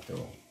after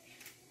all.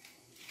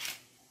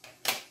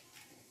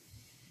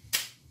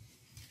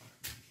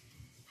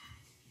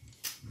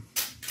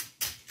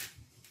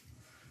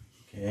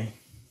 Okay.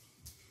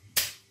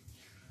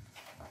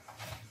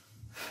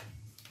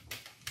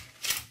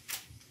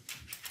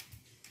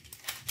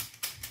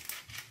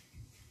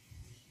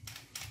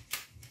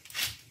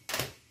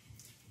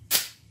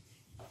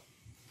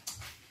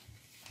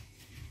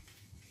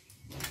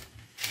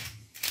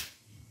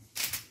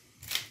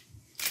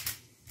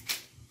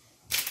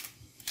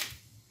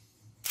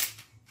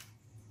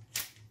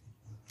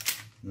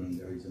 And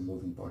there is a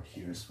moving part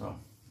here as well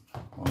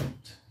on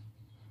it.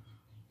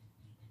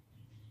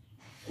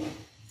 Yeah,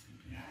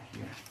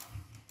 here.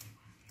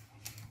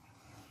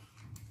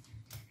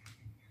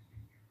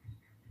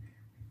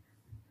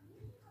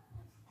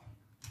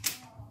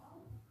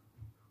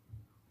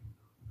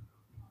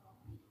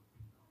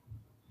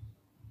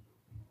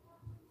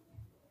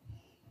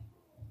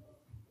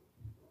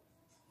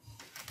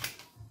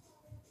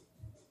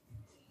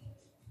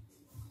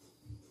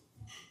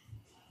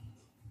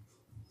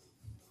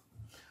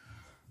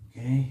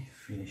 Okay,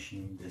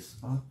 finishing this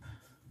up.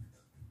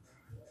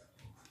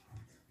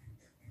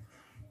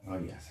 Oh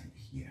yes, I'm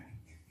here.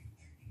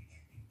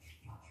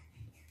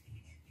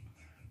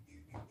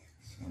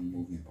 Some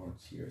moving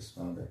parts here as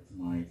well that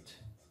might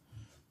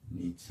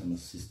need some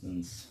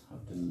assistance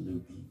of the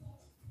looping.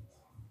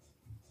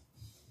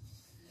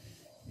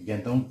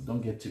 Again,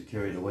 don't get too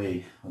carried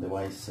away,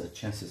 otherwise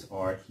chances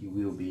are you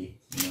will be,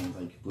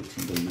 like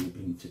putting the loop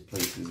into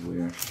places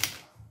where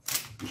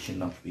it should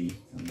not be,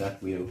 and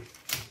that will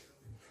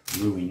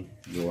ruin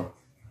your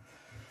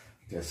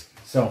desk.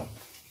 So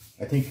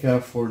I think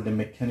for the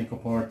mechanical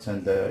parts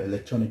and the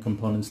electronic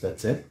components,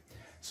 that's it.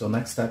 So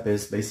next step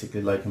is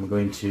basically like I'm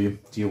going to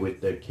deal with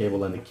the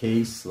cable and the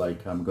case,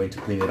 like I'm going to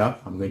clean it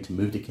up. I'm going to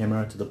move the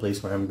camera to the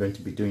place where I'm going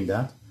to be doing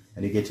that,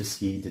 and you get to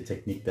see the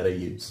technique that I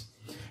use.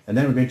 And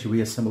then we're going to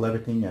reassemble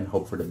everything and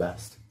hope for the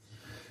best.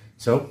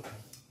 So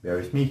bear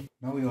with me.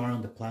 Now we are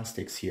on the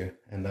plastics here,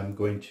 and I'm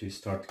going to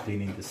start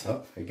cleaning this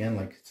up. Again,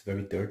 like it's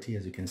very dirty,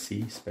 as you can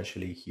see,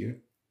 especially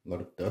here, a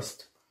lot of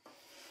dust.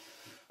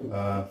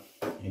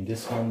 In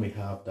this one we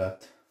have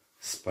that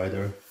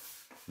spider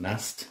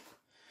nest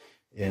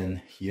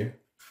in here,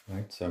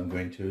 right? So I'm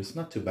going to, it's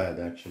not too bad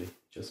actually,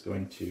 just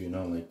going to,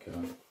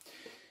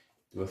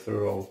 do a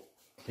thorough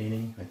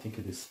cleaning. I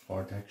think this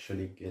part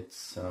actually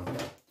gets,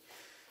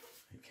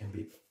 it can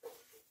be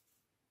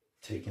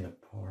taken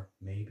apart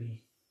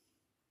maybe.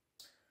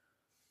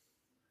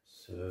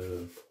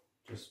 So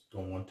just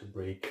don't want to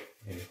break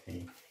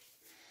anything.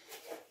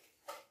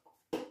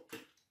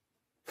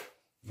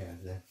 Yeah,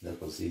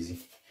 that was easy.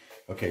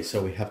 Okay,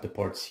 so we have the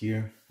parts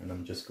here, and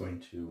I'm just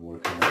going to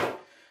work on it.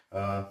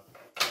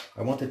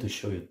 I wanted to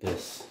show you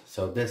this.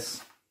 So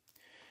this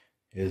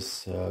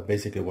is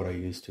basically what I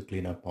use to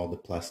clean up all the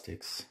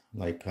plastics,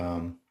 like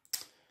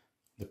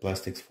the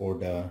plastics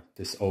for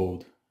this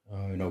old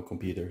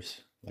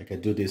computers. Like I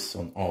do this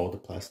on all the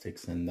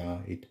plastics, and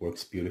it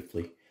works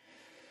beautifully.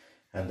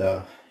 And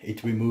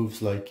it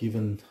removes like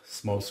even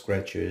small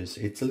scratches.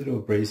 It's a little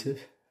abrasive,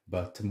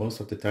 but most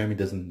of the time it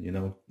doesn't,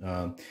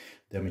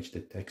 damage the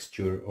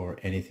texture or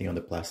anything on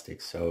the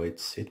plastic. So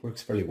it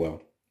works fairly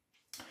well.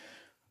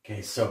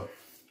 Okay, so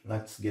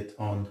let's get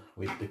on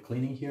with the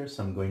cleaning here.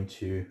 So I'm going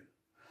to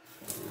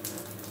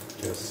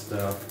just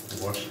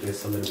wash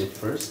this a little bit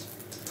first.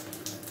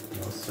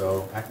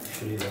 So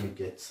actually let me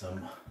get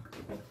some.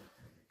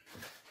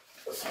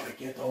 So I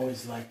get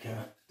always like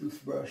a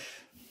toothbrush,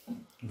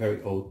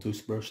 very old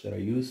toothbrush that I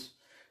use,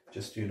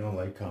 just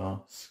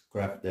to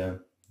scrap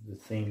the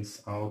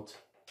things out,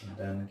 and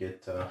then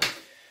get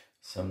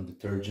some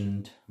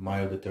detergent,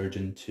 mild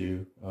detergent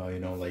to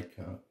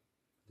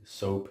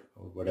soap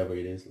or whatever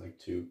it is, like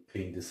to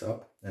clean this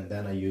up. And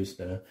then I use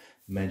the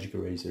magic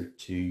eraser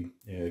to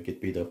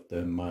get rid of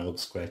the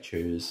mild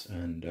scratches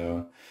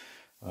and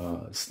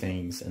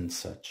stains and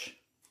such.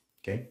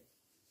 Okay.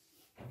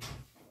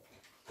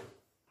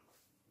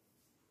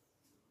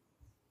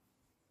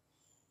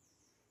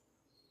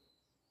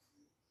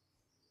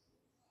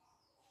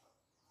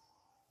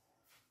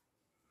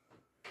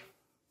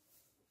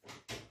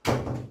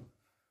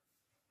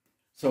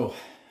 So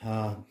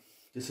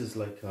this is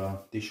like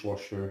a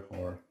dishwasher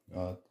or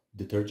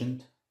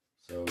detergent.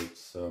 So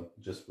it's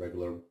just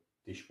regular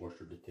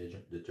dishwasher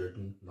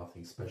detergent,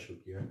 nothing special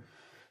here.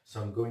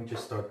 So I'm going to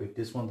start with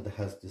this one that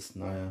has this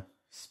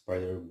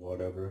spider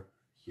whatever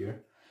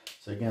here.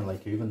 So again,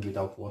 like even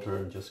without water,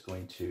 I'm just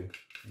going to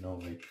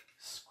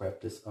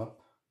scrap this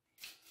up.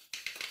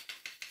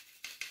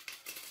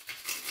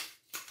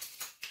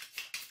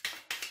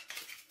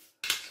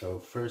 So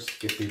first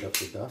get rid of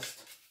the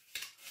dust,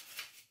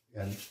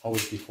 and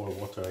always before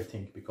water, I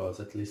think, because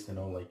at least it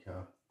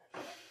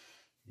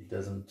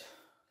doesn't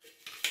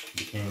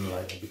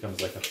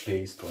becomes like a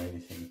paste or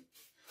anything.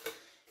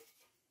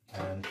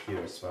 And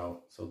here as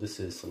well. So this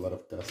is a lot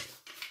of dust.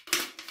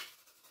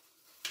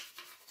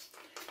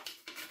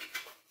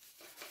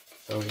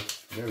 So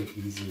it's very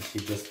easy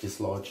to just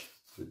dislodge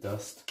the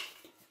dust.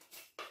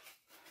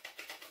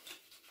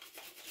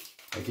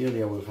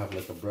 Ideally I will have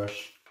like a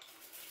brush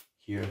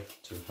here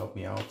to help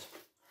me out,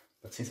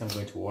 but since I'm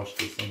going to wash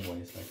this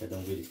anyways, like I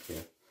don't really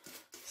care.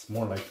 It's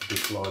more like to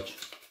dislodge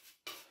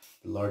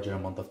the larger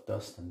amount of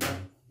dust, and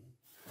then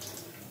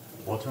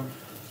water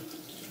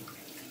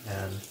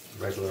and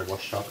regular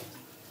wash up.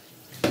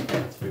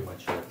 That's pretty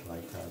much it.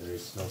 Like there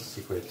is no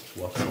secret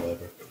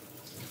whatsoever.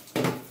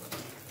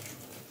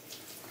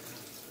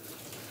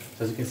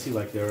 So as you can see,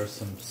 like there are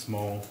some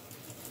small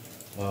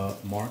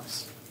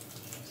marks.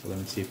 So let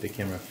me see if the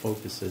camera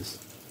focuses.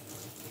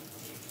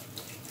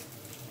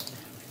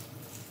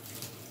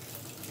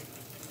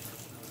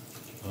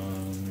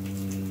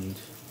 And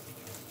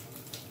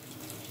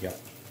yeah,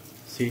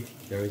 see,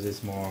 there is a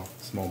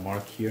small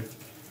mark here,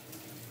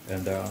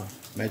 and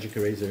magic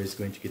eraser is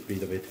going to get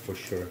rid of it for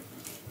sure.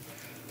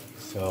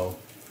 So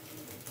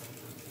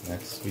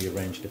let's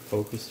rearrange the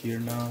focus here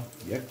now.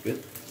 Yeah,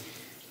 good.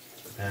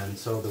 And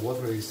so the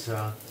water is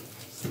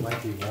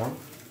slightly warm,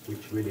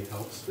 which really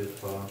helps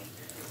with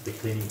the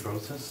cleaning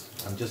process.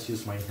 I'm just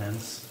using my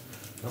hands.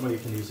 Normally you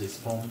can use a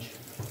sponge,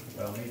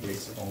 maybe a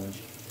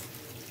sponge.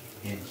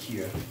 in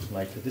here.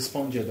 Like this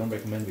sponge I don't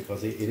recommend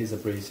because it is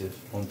abrasive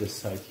on this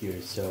side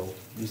here, so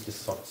use the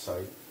soft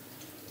side.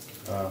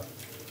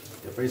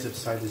 The abrasive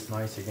side is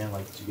nice again,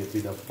 like to get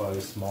rid of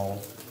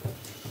small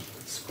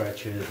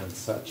scratches and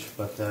such,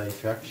 but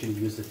if you actually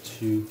use it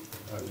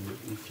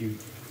if you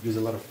use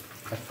a lot of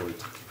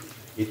effort,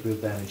 it will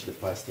damage the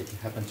plastic. It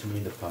happened to me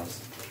in the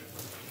past.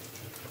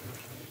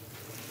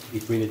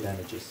 It really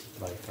damages,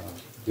 like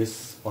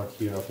this part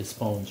here of the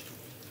sponge,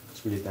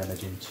 it's really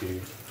damaging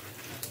to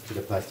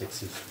the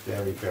plastics. It's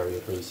very, very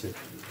abrasive.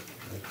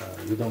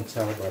 Like, you don't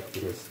tell, but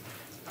it is.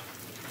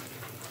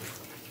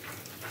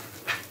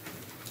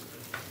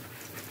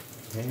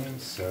 Okay,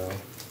 so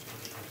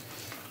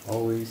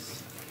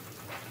always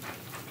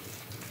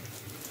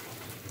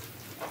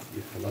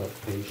with a lot of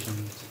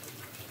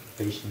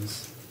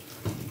patience,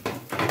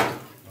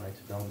 right?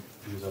 Don't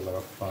use a lot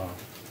of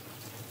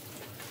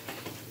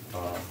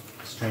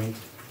strength.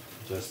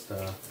 Just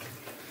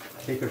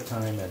take your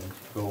time and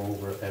go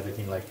over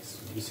everything. Like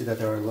you see that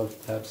there are a lot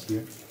of tabs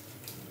here.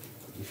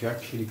 If you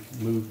actually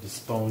move the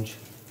sponge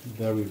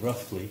very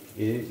roughly,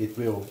 it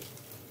will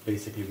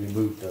basically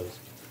remove those,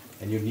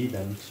 and you need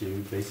them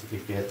to basically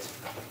get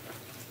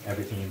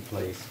everything in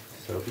place.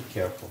 So be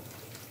careful.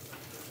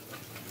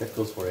 That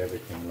goes for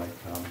everything.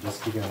 Like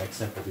just give you an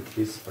example with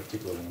this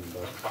particular one.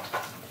 But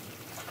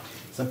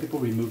some people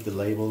remove the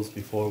labels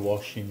before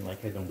washing.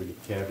 Like I don't really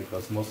care,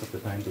 because most of the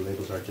time the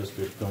labels are just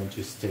going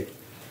to stick.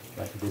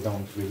 Like they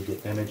don't really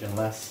get damaged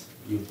unless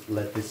you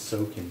let this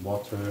soak in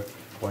water,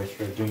 or if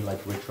you're doing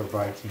like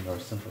retrobrighting or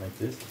something like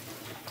this,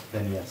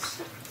 then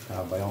yes,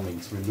 by all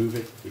means remove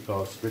it,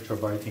 because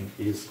retrobrighting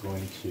is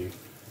going to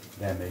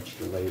damage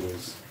the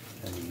labels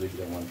and you really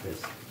don't want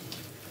this.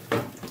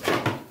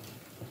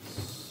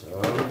 So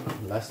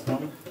last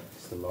one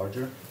is the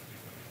larger.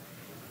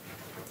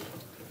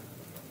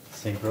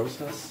 Same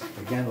process,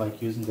 again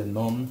like using the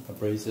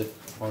non-abrasive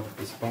part of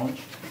the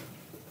sponge.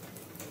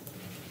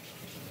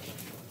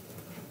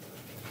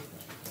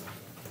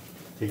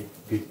 Take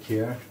good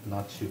care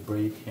not to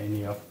break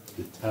any of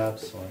the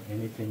tabs or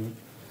anything.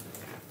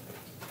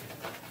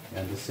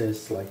 And this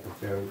is like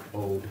a very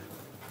old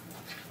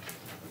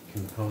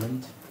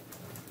component.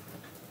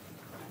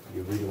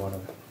 You really want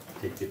to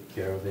take good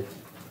care of it.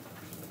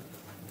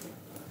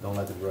 Don't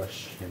let it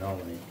rush, you know,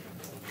 like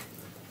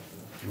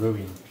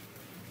ruin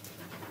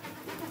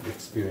the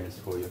experience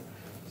for you.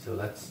 So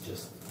let's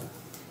just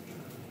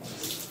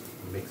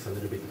mix a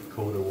little bit of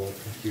colder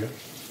water here.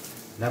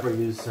 Never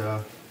use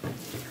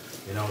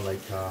you know,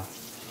 like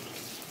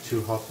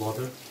too hot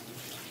water.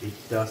 It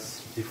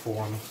does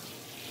deform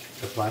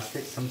the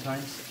plastic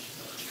sometimes.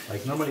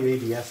 Like normally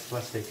ABS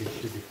plastic, it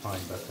should be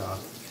fine, but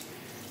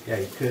yeah,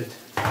 it could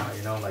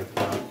you know, like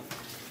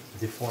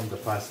deform the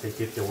plastic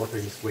if the water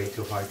is way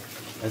too hot.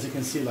 As you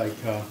can see, like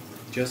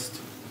just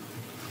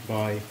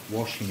by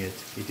washing it,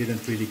 it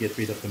didn't really get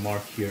rid of the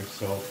mark here.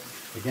 So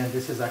again,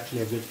 this is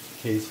actually a good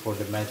case for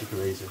the magic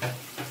eraser.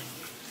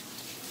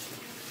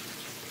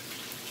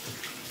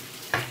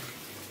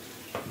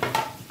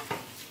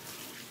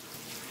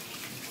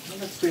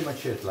 That's pretty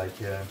much it. Like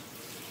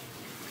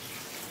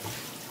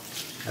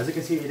as you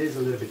can see, it is a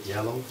little bit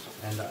yellow,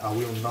 and I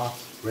will not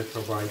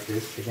retrobrite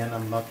this. Again,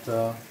 I'm not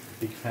a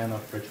big fan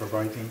of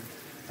retrobriting.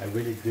 I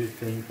really do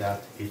think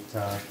that it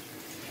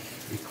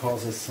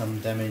causes some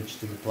damage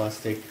to the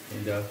plastic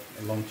in the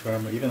long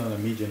term, even on a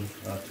medium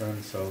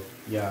term. So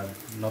yeah,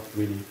 I'm not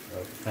really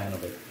a fan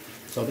of it.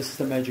 So this is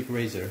the magic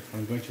razor.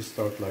 I'm going to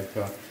start like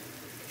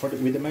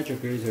with the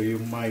magic razor, you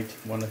might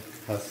want to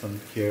have some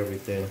care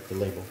with the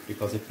label,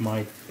 because it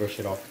might brush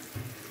it off.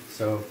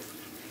 So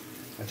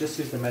I just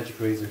use the magic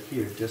razor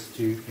here just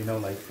to, you know,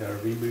 like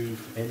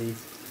remove any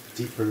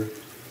deeper.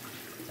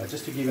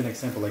 Just to give an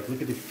example, like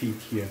look at the feet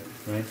here,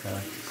 right?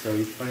 So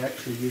if I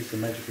actually use the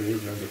magic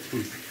razor on the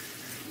foot,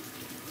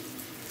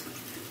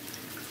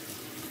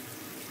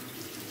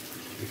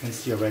 you can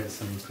see already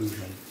some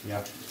improvement.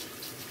 Yeah.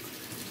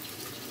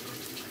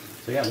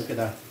 So yeah, look at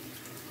that.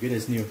 Good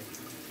as new.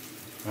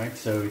 Right,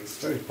 so it's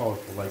very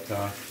powerful. Like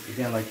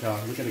again, like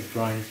look at the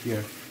grind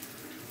here,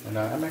 and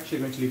I'm actually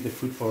going to leave the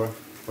foot for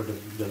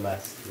the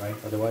last, right?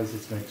 Otherwise,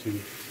 it's going to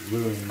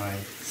ruin my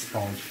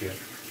sponge here.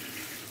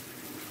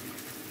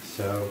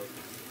 So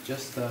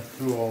just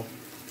through all,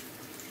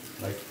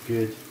 like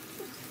good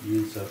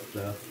use of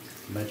the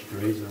magic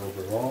razor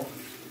overall.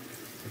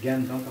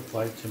 Again, don't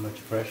apply too much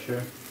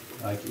pressure.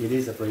 Like it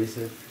is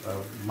abrasive,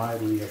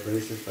 mildly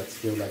abrasive, but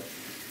still like,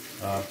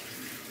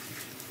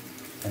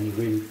 and you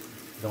really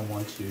don't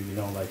want to, you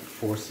know, like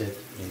force it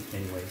in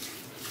any way.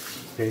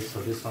 Okay, so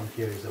this one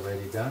here is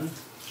already done.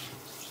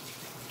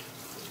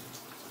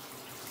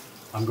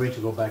 I'm going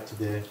to go back to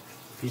the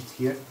feet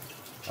here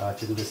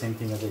to do the same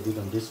thing as I did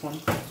on this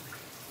one.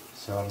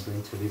 So I'm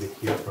going to leave it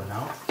here for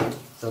now.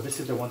 So this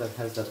is the one that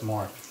has that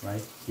mark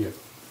right here.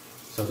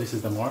 So this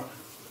is the mark.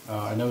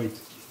 I know it,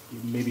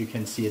 maybe you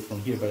can see it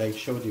from here, but I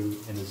showed you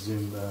in the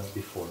zoom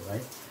before,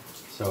 right?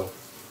 So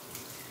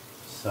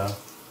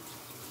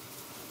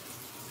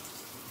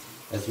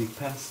as we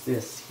pass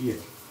this here,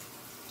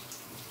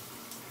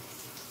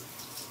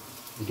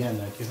 Again,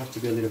 like, you have to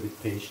be a little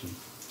bit patient,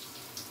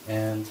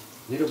 and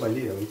little by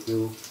little it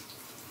will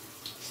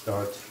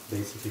start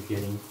basically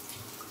getting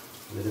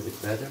a little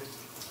bit better,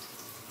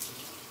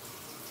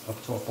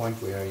 up to a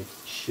point where it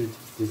should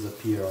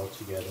disappear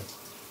altogether.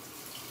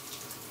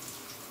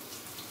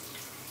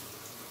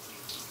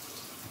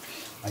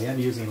 I am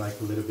using like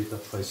a little bit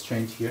of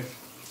strength here.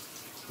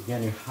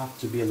 Again, you have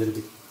to be a little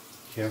bit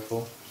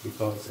careful,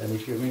 because, and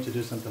if you're going to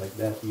do something like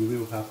that, you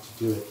will have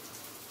to do it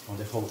on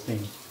the whole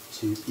thing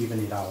to even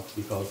it out,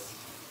 because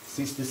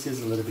since this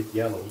is a little bit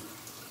yellow,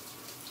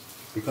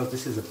 because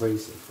this is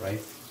abrasive,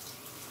 right?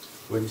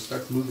 When you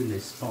start moving the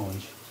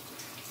sponge,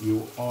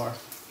 you are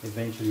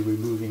eventually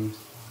removing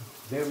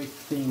very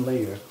thin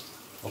layer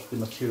of the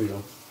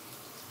material,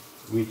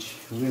 which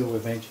will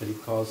eventually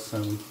cause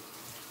some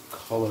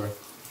color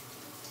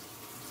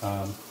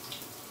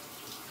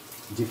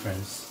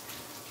difference.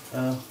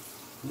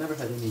 Never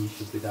had any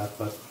issues with that,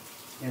 but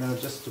you know,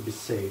 just to be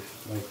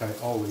safe, like I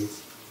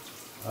always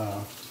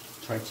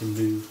try to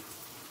move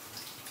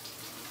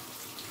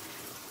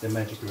the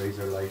magic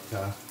razor like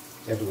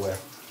everywhere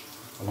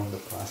along the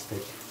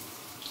plastic,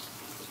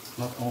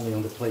 not only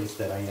on the place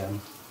that I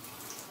am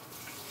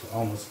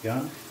almost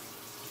done.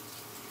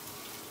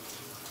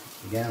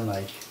 Again,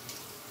 like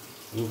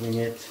moving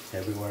it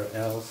everywhere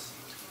else,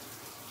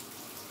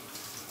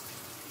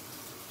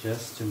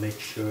 just to make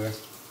sure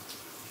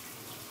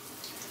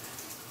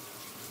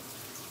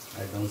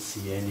I don't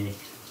see any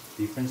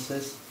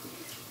differences.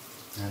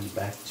 And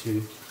back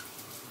to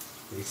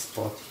the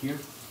spot here,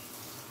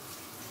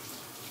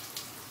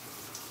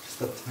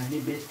 just a tiny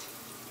bit,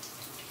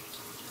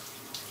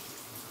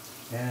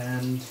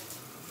 and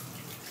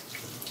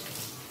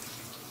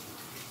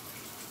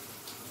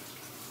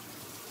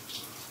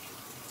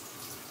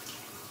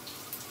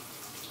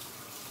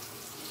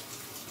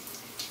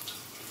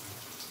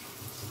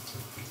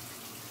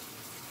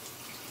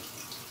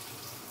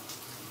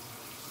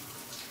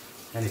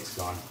it's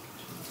gone,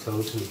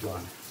 totally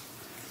gone.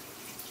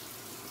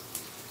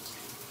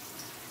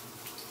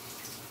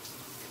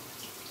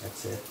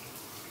 That's it.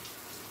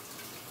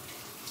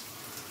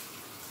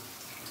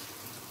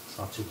 It's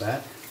not too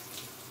bad.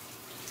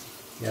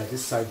 Yeah,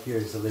 this side here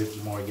is a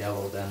little more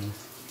yellow than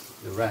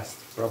the rest,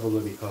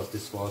 probably because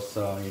this was,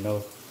 you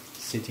know,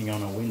 sitting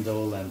on a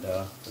window, and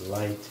the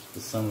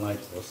sunlight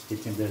was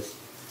hitting this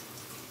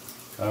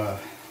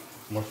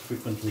more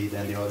frequently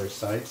than the other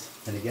sides.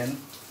 And again,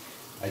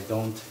 I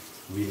don't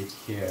really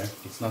care.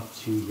 It's not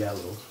too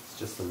yellow, it's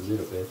just a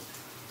little bit,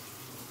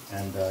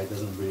 and it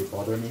doesn't really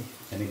bother me.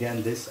 And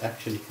again, this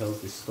actually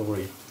tells the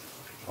story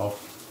of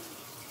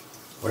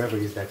whatever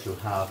it is that you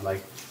have.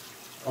 Like,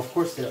 of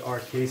course there are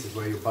cases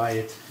where you buy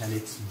it and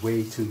it's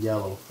way too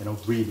yellow, you know,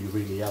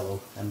 really yellow,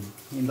 and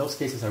in those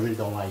cases I really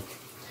don't like,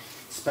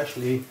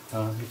 especially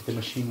if the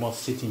machine was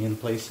sitting in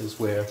places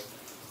where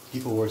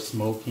people were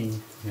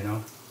smoking, you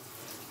know.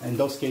 In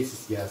those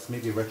cases, yes,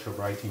 maybe retro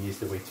writing is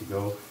the way to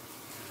go.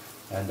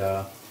 And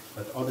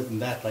but other than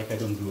that, like, I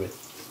don't do it.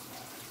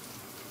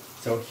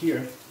 So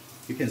here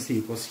you can see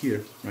it was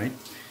here, right?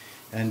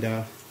 And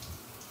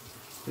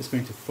just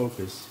going to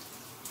focus.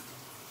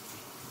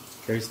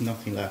 There is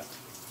nothing left.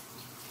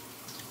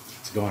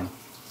 It's gone.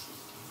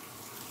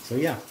 So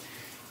yeah,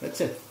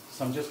 that's it.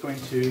 So I'm just going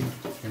to,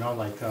 you know,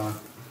 like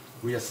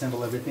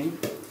reassemble everything.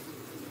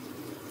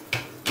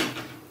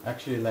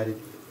 Actually let it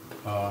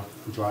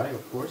dry,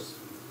 of course.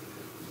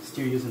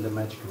 Still using the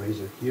magic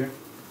razor here,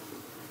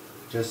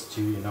 just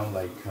to, you know,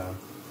 like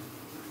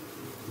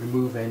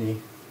remove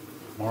any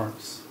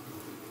marks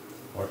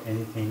or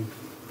anything.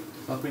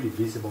 It's not really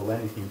visible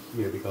anything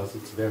here because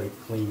it's very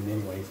clean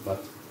anyways,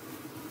 but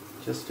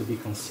just to be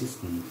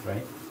consistent,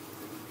 right?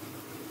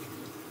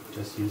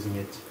 Just using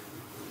it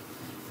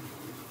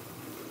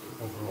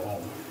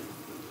overall.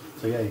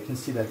 So yeah, you can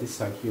see that this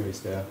side here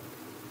is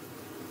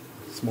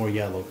it's more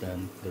yellow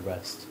than the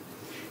rest.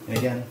 And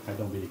again, I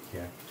don't really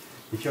care.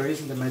 If you're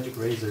using the magic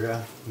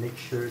razor, make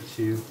sure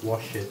to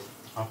wash it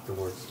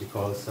afterwards,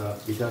 because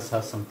it does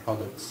have some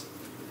products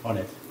on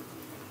it,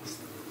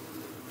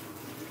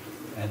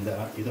 and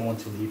you don't want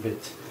to leave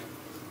it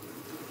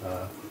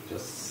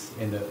just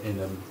in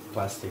the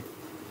plastic.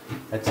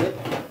 That's it.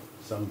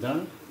 So I'm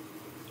done.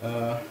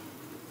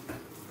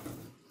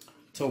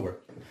 It's over.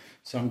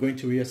 So I'm going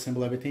to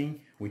reassemble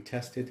everything. We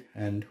test it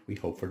and we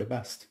hope for the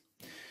best.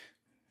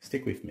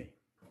 Stick with me.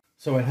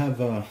 So I have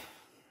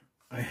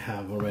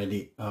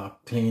already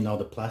cleaned all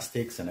the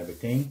plastics and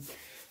everything.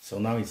 So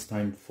now it's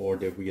time for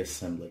the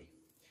reassembly.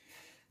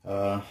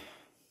 So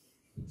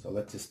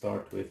let's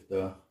start with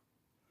the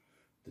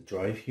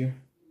drive here.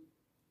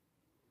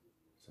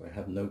 So I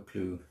have no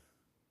clue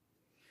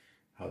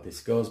how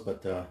this goes,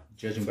 but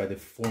judging by the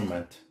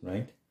format,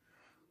 right,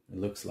 it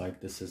looks like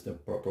this is the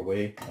proper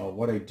way.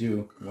 What I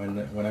do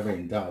whenever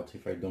in doubt,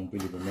 if I don't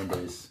really remember,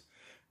 is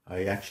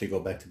I actually go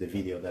back to the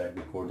video that I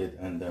recorded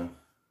and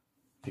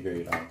figure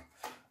it out.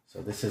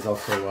 So this is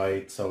also why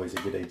it's always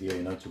a good idea,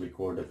 you know, to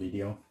record a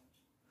video.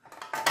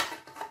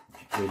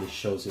 It really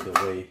shows you the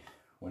way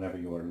whenever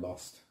you are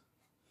lost.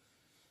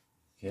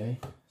 Okay,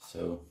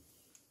 so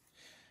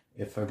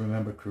if I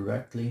remember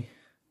correctly,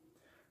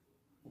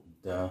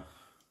 the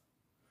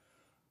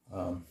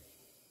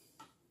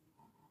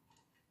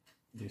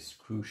this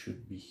screw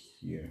should be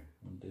here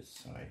on this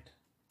side.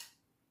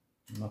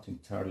 I'm not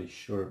entirely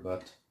sure,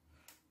 but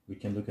we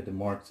can look at the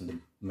marks in the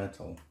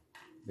metal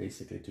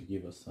basically to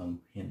give us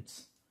some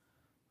hints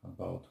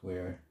about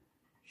where it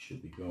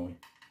should be going.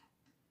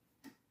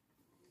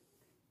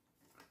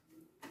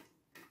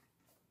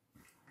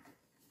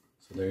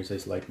 So there is a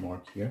slight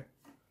mark here,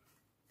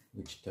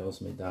 which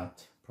tells me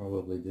that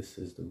probably this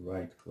is the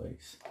right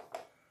place.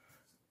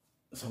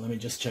 So let me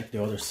just check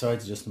the other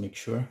sides just to make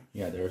sure.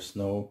 Yeah, there's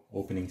no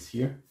openings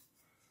here.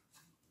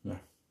 Yeah,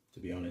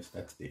 to be honest,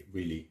 that's the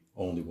really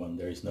only one.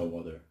 There is no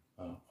other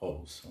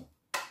holes, so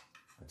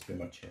that's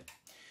pretty much it.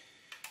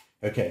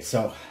 Okay,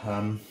 so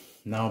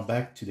now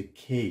back to the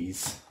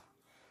case.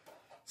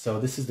 So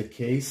this is the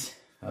case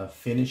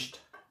finished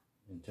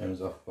in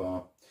terms of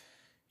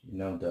you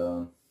know,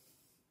 the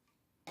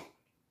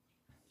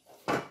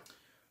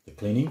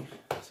cleaning.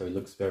 So it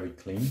looks very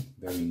clean,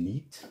 very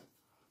neat.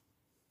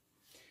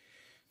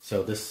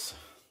 So this,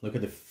 look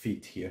at the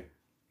feet here.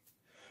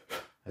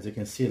 As you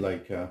can see,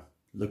 like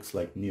looks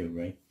like new,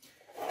 right?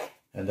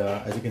 And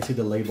as you can see,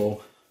 the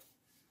label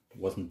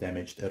wasn't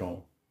damaged at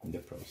all in the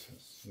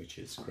process, which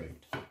is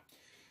great.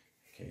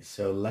 Okay,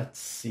 so let's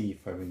see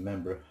if I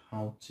remember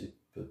how to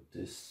put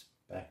this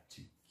back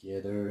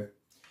together.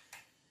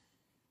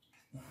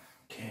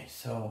 Okay,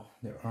 so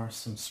there are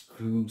some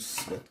screws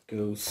that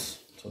goes,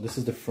 so this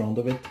is the front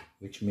of it,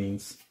 which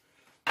means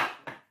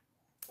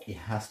it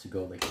has to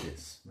go like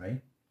this,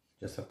 right?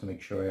 Just have to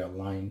make sure I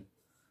align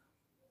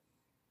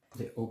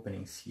the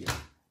openings here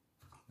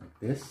like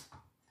this,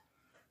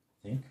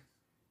 I think.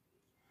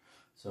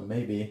 So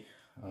maybe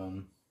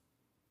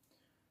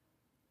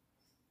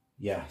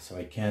yeah, so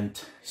I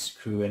can't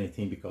screw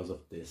anything because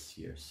of this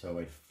here. So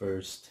I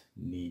first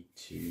need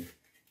to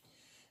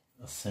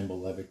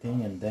assemble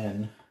everything, and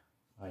then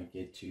I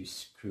get to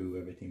screw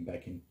everything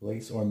back in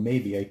place. Or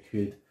maybe I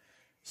could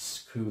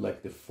screw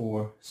like the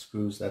 4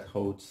 screws that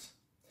holds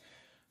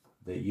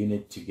the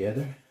unit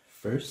together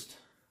first.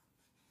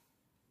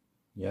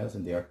 Yes,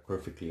 and they are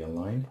perfectly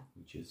aligned,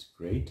 which is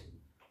great.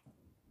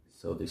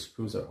 So the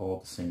screws are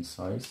all the same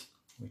size,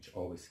 which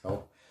always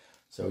help.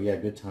 So yeah,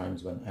 good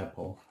times when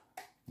Apple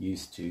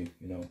used to, you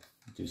know,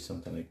 do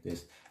something like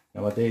this.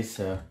 Nowadays,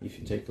 if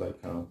you take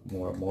like a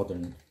more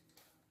modern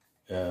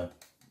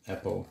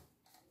Apple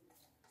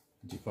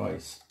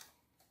device,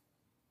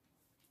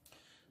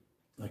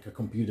 like a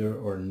computer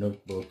or a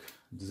notebook,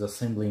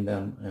 disassembling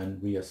them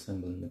and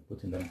reassembling and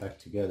putting them back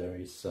together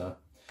is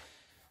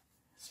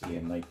it's really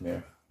a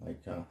nightmare.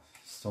 Like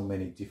so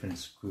many different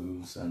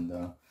screws, and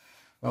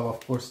well, of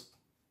course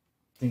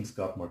things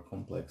got more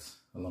complex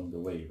along the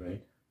way,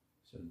 right?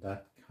 So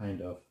that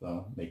kind of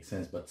makes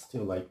sense, but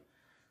still, like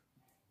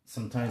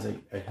sometimes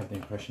I have the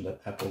impression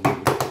that Apple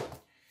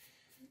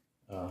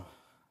really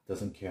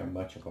doesn't care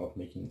much about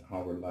making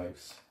our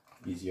lives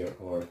easier,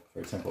 or for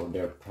example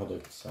their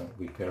products are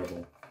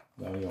repairable.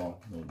 Well, we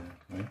all know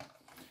that, right?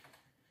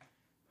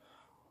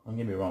 Don't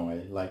get me wrong,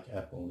 I like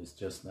Apple, it's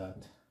just that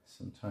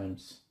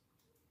sometimes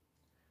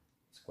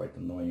it's quite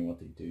annoying what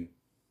they do.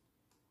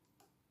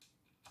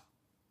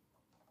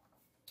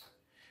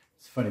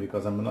 It's funny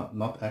because I'm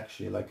not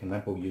actually like an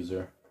Apple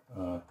user,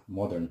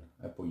 modern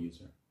Apple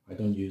user. I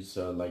don't use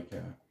like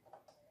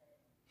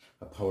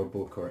a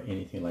PowerBook or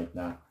anything like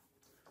that.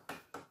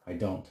 I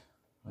don't.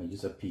 I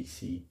use a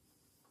PC.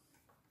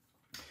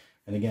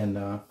 And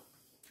again,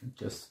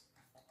 just,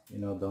 you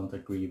know, don't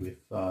agree with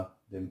the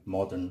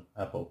modern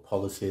Apple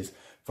policies.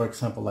 For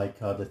example, like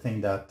the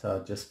thing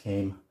that just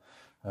came,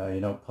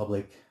 you know,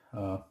 public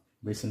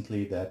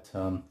recently, that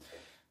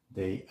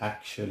they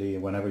actually,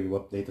 whenever you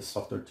update the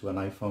software to an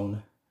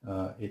iPhone,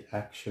 it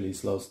actually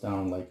slows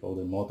down like all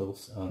the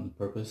models on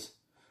purpose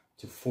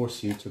to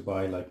force you to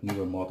buy like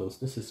newer models.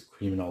 This is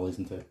criminal,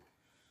 isn't it?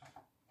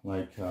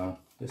 Like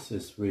this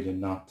is really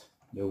not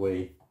the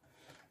way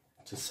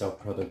to sell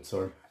products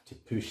or to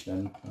push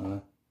them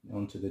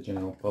onto the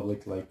general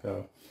public. Like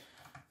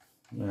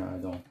yeah,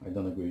 I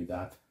don't agree with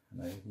that,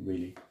 and I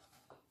really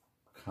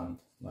can't.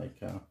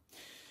 Like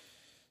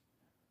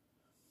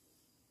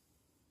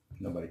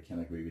nobody can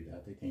agree with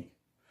that, I think.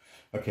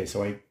 Okay,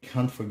 so I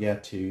can't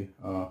forget to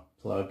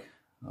plug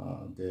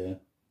the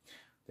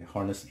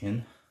harness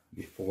in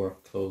before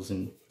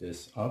closing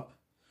this up,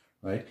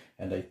 right?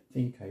 And I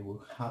think I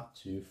will have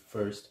to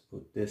first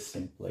put this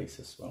in place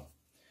as well,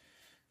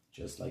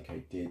 just like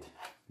I did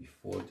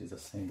before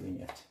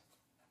disassembling it.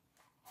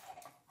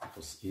 It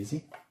was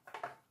easy,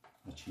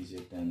 much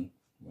easier than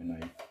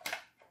when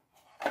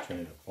I turn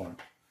it apart.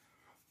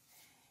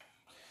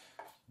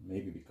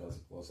 Maybe because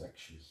it was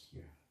actually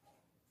here.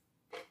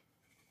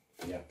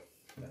 Yeah,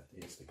 that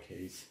is the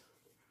case.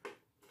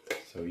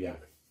 So yeah,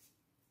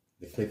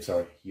 the clips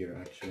are here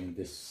actually in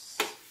this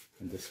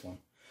one.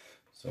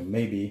 So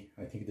maybe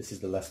I think this is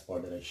the last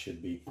part that I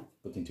should be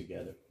putting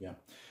together. Yeah.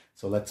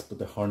 So let's put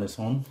the harness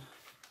on.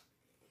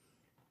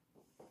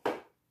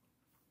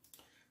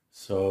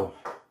 So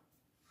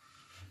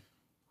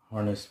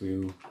harness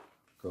will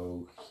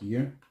go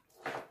here.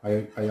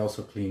 I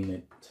also clean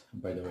it,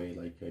 by the way,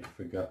 like I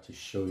forgot to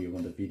show you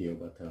on the video,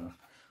 but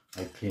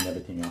I clean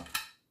everything up.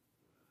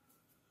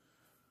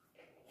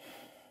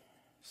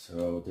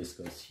 So this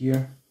goes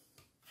here,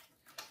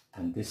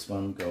 and this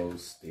one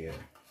goes there.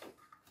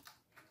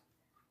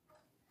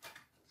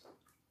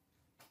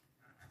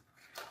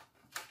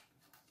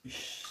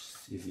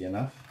 Easy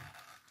enough.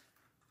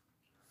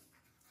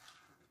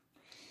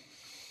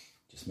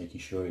 Just making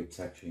sure it's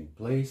actually in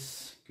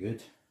place.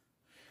 Good.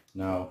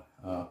 Now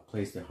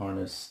place the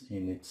harness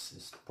in its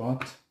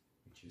spot,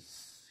 which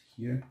is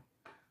here,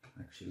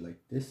 actually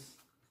like this,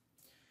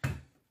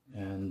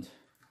 and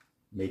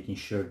making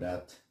sure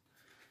that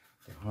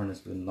the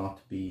harness will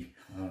not be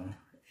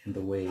in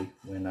the way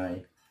when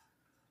I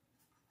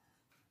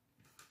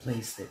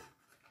place the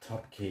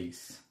top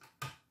case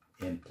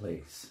in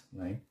place,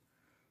 right?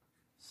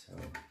 So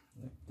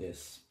like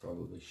this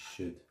probably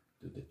should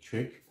do the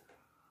trick.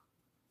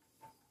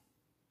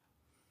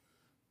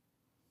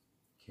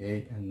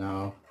 Okay, and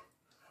now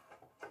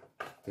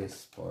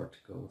this part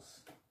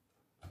goes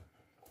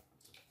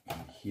in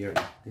here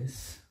like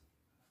this.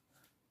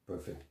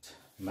 Perfect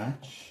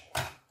match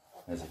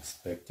as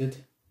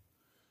expected.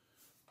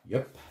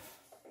 Yep.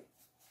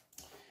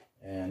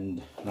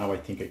 And now I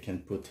think I can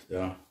put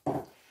the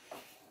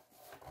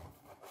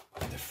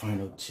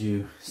final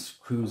two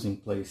screws in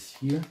place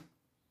here.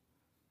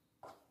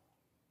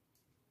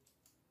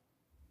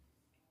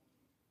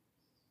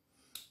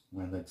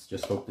 Well, let's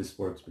just hope this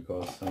works,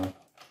 because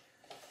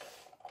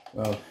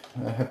well,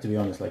 I have to be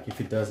honest, like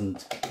if it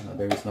doesn't,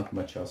 there is not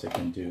much else I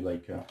can do.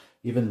 Like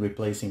even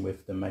replacing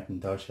with the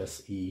Macintosh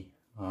SE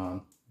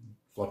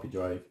floppy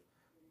drive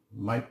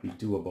might be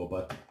doable,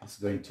 but it's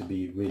going to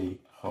be really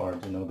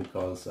hard, you know,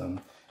 because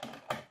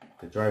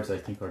the drives I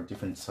think are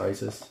different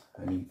sizes.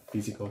 I mean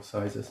physical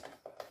sizes,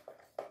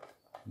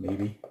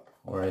 maybe,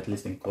 or at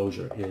least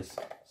enclosure is.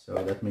 So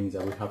that means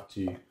I would have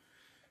to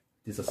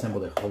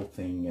disassemble the whole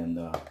thing, and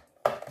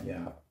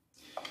yeah,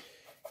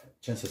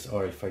 chances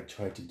are if I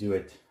try to do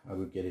it, I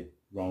will get it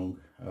wrong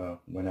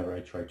whenever I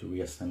try to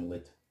reassemble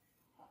it.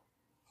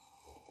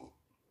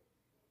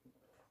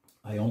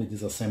 I only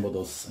disassemble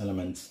those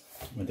elements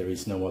when there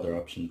is no other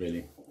option,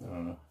 really.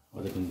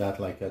 Other than that,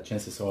 like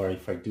chances are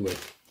if I do it,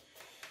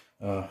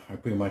 I'm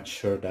pretty much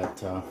sure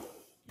that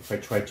if I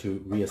try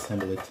to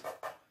reassemble it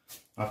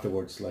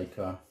afterwards, like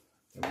there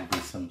will be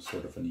some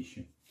sort of an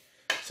issue.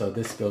 So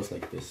this goes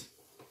like this.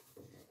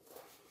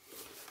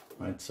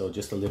 Right, so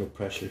just a little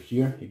pressure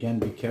here. Again,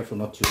 be careful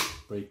not to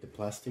break the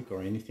plastic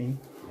or anything.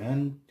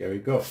 And there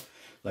you go.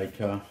 Like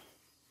you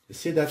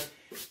see that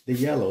the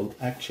yellow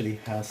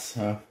actually has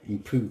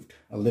improved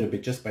a little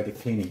bit just by the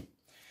cleaning.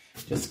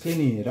 Just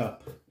cleaning it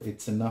up,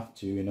 it's enough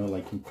to, you know,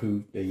 like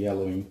improve the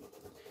yellowing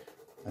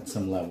at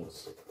some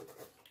levels.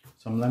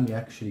 So let me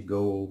actually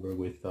go over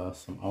with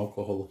some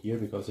alcohol here,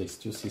 because I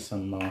still see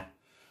some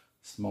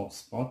small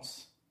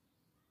spots.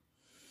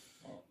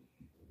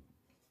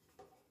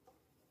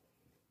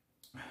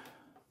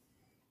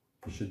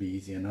 It should be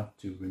easy enough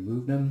to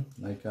remove them.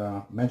 Like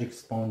magic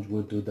sponge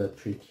would do the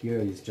trick here.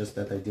 It's just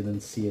that I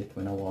didn't see it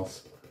when I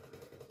was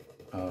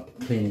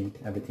cleaning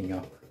everything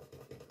up.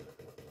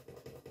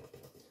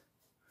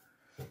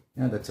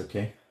 Yeah, that's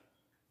okay.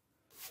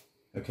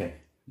 Okay,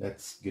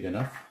 that's good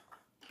enough.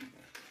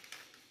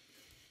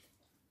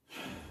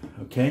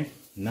 Okay,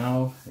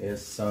 now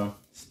it's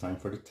time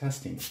for the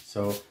testing.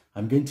 So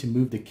I'm going to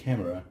move the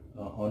camera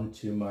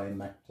onto my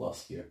Mac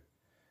Plus here,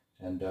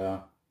 and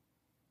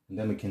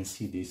then we can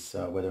see this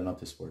whether or not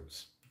this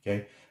works.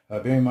 Okay,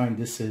 bear in mind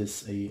this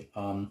is a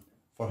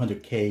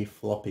 400K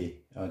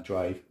floppy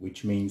drive,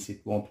 which means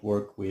it won't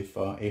work with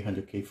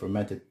 800K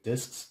formatted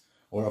disks,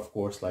 or of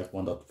course like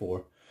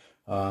 1.4.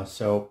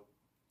 So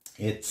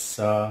it's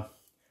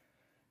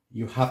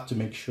you have to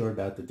make sure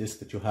that the disk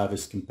that you have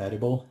is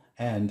compatible,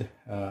 and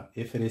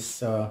if it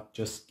is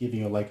just giving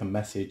you like a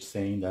message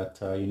saying that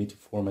you need to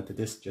format the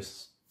disk,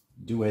 just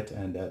do it,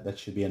 and that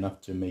should be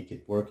enough to make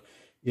it work.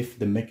 If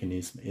the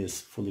mechanism is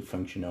fully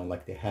functional,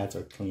 like the heads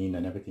are clean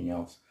and everything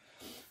else.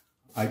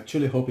 I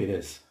truly hope it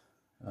is.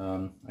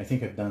 I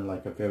think I've done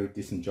like a very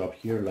decent job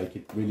here, like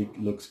it really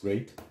looks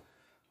great.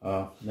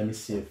 Let me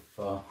see if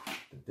the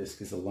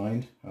disc is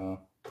aligned.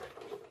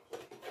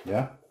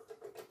 Yeah,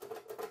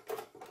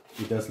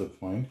 it does look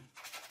fine.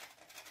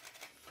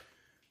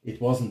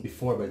 It wasn't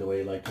before, by the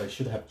way. Like I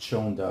should have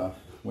shown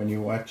when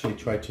you actually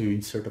try to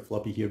insert a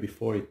floppy here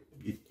before,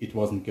 it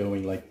wasn't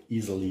going like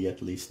easily.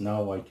 At least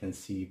now I can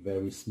see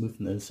very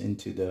smoothness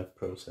into the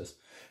process.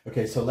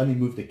 Okay, so let me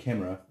move the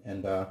camera,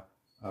 and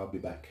I'll be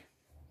back.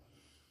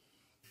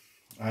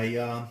 I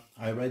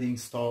already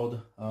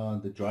installed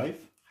the drive,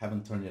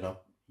 haven't turned it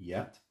up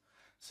yet.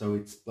 So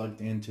it's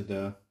plugged into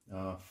the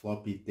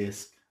floppy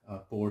disk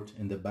port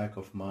in the back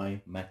of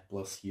my Mac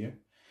Plus here.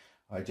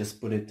 I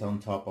just put it on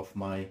top of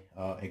my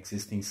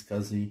existing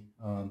SCSI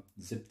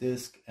zip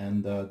disk,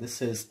 and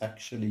this is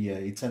actually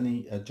it's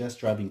only a just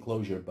drive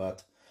enclosure,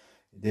 but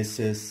This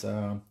is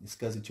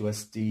SCSI to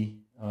SD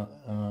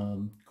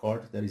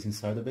card that is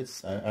inside of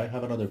it. I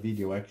have another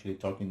video actually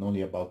talking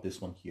only about this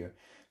one here.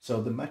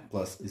 So the Mac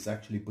Plus is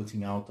actually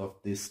booting out of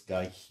this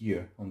guy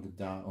here on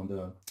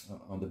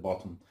the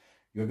bottom.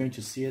 You're going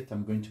to see it.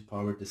 I'm going to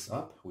power this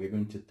up. We're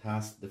going to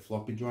test the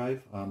floppy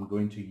drive. I'm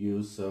going to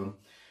use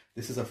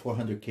this is a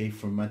 400K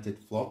formatted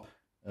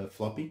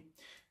floppy.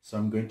 So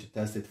I'm going to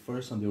test it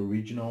first on the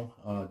original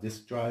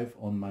disk drive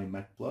on my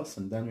Mac Plus,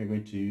 and then we're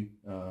going to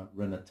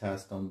run a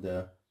test on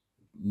the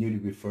newly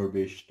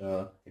refurbished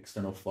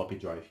external floppy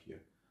drive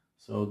here.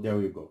 So there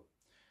we go.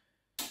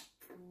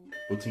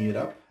 Putting it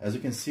up, as you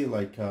can see,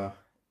 like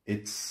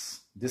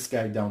it's this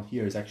guy down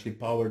here is actually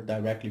powered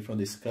directly from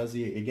the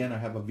SCSI. Again, I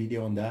have a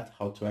video on that,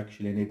 how to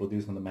actually enable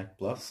this on the Mac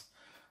Plus.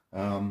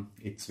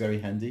 It's very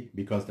handy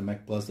because the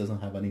Mac Plus doesn't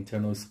have an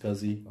internal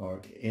SCSI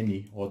or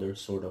any other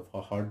sort of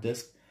a hard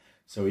disk.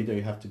 So either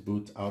you have to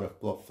boot out of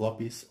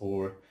floppies,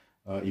 or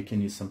you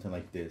can use something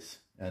like this,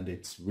 and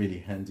it's really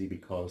handy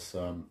because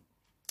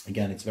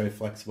again, it's very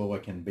flexible. I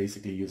can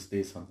basically use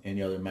this on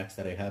any other Macs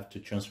that I have to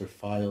transfer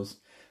files.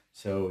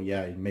 So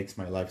yeah, it makes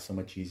my life so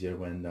much easier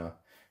when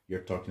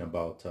you're talking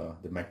about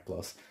the Mac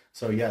Plus.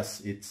 So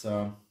yes, it's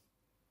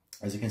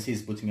as you can see,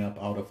 it's booting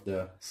up out of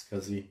the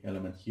SCSI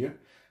element here.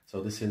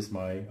 So this is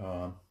my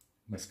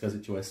my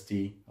SCSI to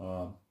SD,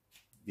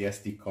 the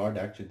SD card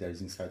actually that is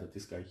inside of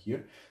this guy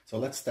here. So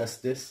let's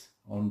test this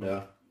on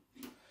the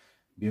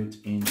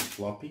built-in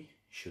floppy.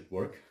 Should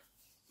work.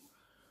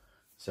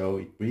 So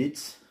it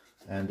reads,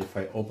 and if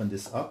I open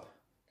this up,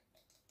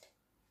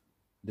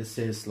 this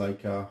is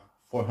like a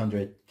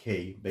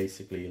 400K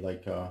basically,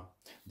 like a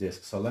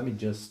disk. So let me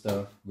just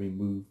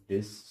remove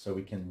this so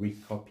we can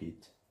recopy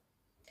it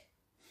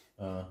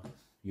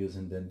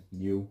using the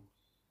new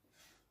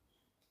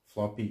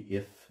floppy,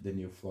 if the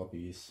new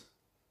floppy is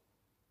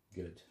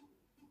good.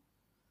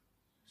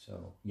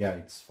 So yeah,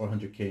 it's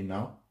 400K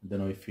now. I don't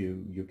know if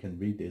you can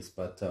read this,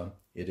 but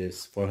it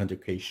is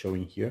 400K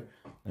showing here.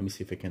 Let me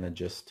see if I can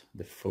adjust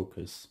the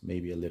focus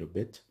maybe a little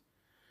bit.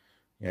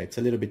 Yeah, it's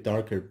a little bit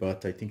darker,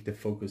 but I think the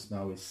focus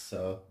now is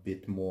a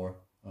bit more,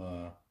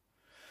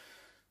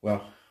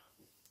 well,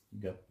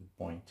 you got the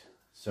point.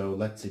 So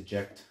let's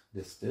eject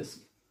this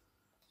disk.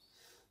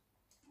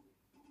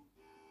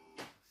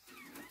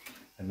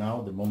 And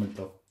now the moment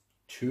of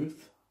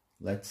truth.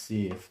 Let's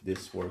see if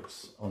this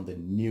works on the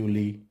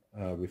newly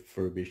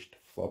refurbished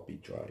floppy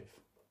drive.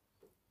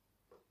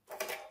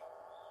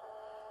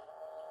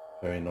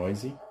 Very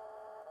noisy.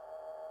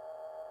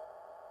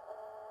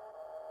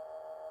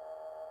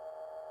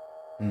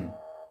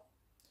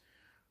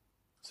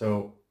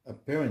 So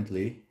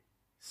apparently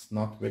it's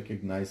not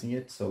recognizing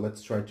it, so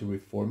let's try to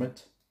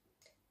reformat.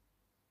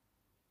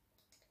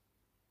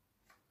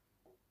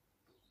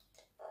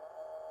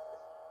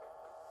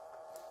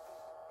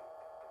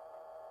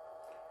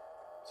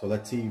 So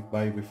let's see if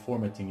by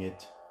reformatting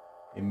it,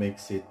 it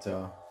makes it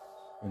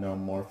you know,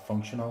 more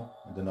functional.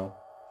 I don't know.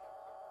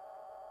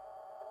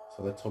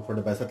 So let's hope for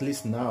the best. At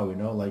least now, you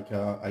know, like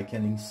I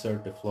can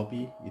insert the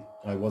floppy.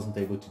 I wasn't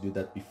able to do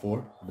that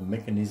before. The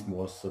mechanism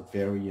was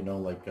very, you know,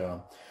 like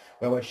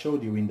well, I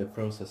showed you in the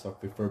process of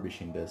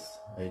refurbishing this.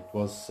 It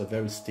was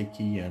very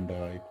sticky, and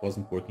it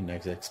wasn't working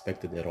as I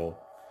expected at all.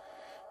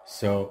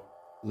 So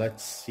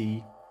let's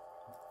see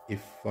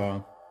if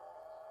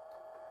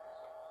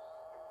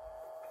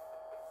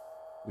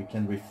we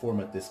can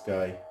reformat this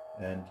guy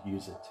and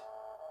use it.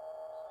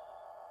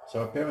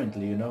 So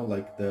apparently, you know,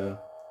 like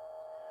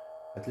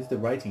at least the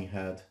writing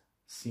head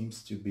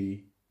seems to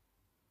be,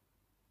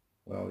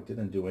 well, it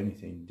didn't do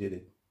anything, did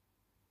it?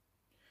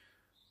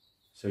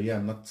 So yeah,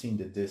 I'm not seeing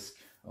the disk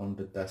on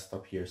the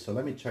desktop here. So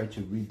let me try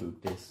to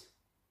reboot this.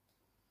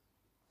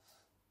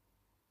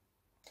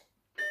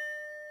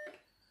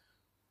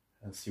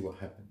 And see what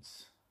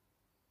happens.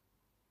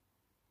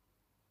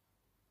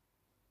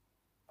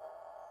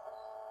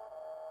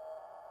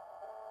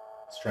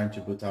 It's trying to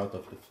boot out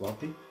of the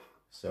floppy.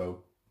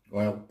 So,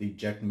 well, the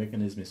eject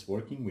mechanism is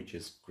working, which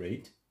is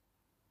great.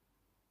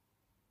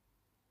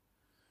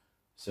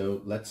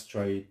 So let's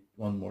try it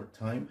one more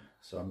time.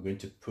 So I'm going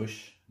to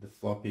push the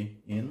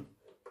floppy in.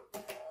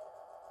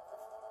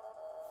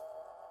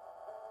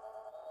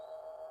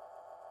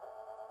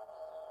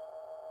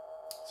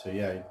 So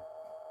yeah, it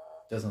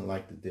doesn't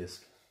like the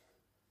disk.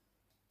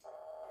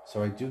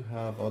 So I do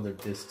have other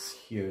disks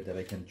here that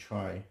I can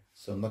try.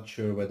 So I'm not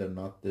sure whether or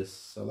not this,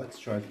 so let's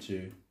try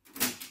to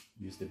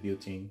use the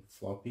built-in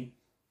floppy.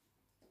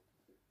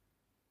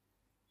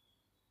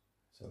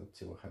 So let's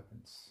see what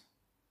happens.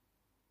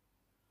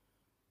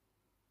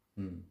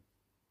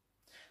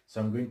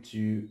 So I'm going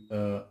to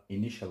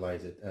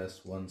initialize it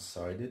as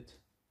one-sided.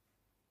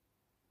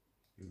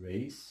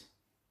 Erase.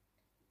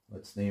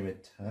 Let's name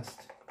it test.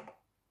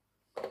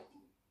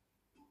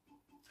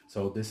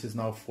 So this is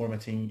now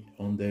formatting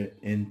on the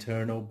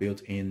internal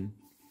built-in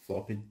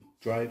floppy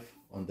drive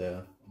on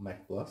the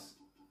Mac Plus.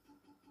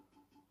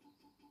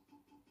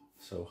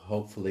 So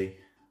hopefully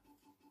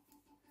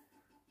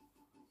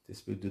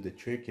this will do the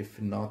trick.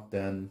 If not,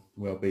 then,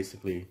 well,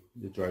 basically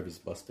the drive is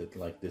busted,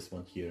 like this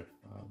one here.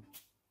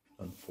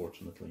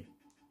 unfortunately.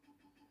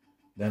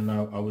 Then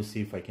I will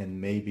see if I can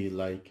maybe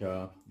like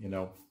you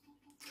know,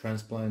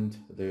 transplant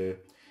the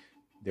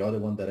other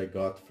one that I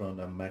got from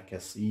a Mac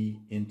SE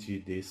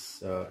into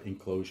this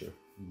enclosure.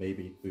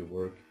 Maybe it will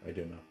work, I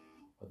don't know.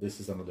 But this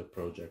is another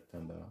project.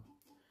 And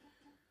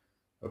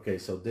okay,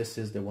 so this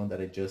is the one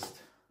that I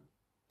just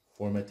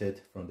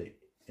formatted from the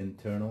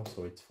internal,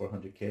 so it's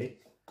 400K.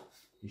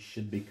 It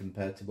should be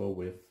compatible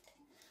with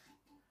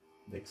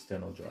the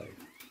external drive.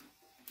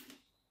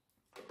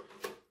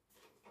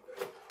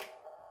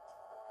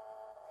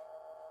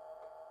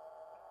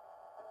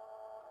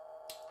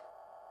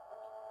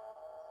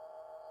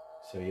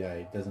 So yeah,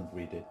 it doesn't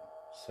read it.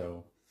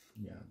 So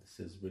yeah, this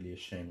is really a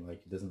shame.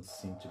 Like, it doesn't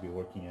seem to be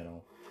working at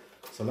all.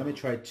 So let me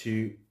try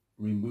to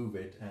remove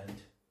it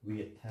and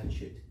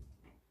reattach it.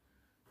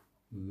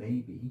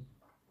 Maybe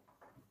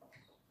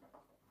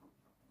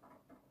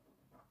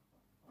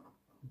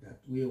that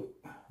will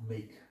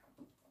make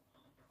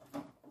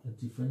a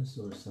difference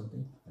or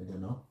something. I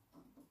don't know.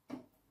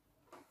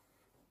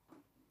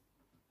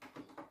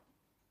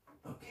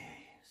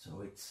 Okay,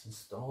 so it's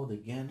installed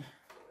again.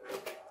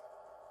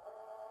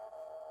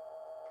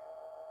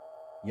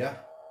 Yeah.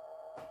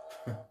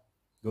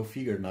 Go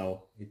figure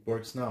now. It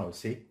works now,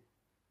 see?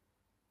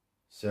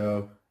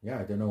 So yeah,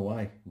 I don't know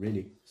why,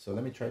 really. So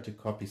let me try to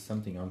copy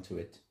something onto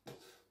it.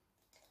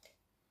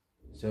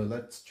 So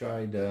let's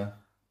try the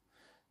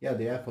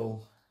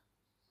Apple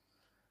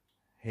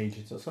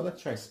Page. So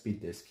let's try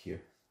speed disk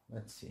here.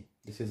 Let's see.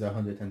 This is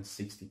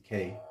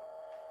 160K.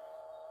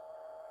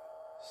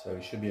 So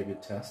it should be a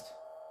good test.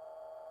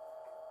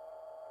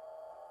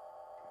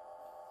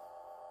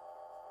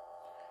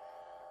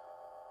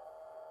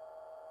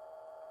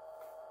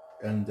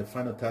 And the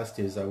final test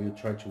is I will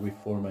try to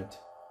reformat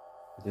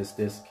this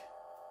disk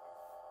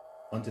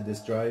onto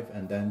this drive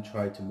and then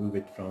try to move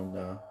it from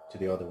to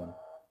the other one.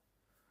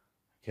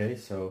 Okay,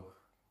 so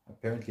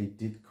apparently it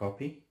did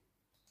copy.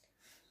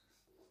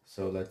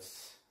 So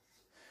let's,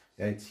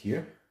 yeah, it's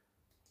here.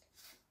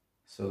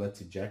 So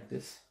let's eject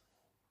this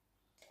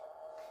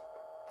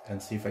and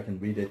see if I can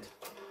read it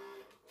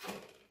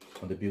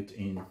on the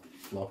built-in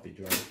floppy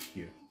drive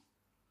here.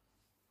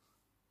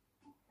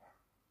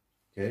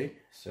 Okay,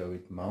 so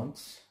it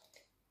mounts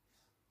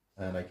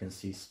and I can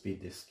see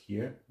speed disk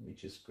here,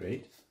 which is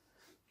great.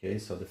 Okay,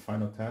 so the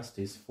final task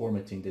is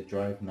formatting the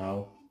drive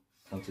now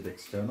onto the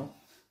external.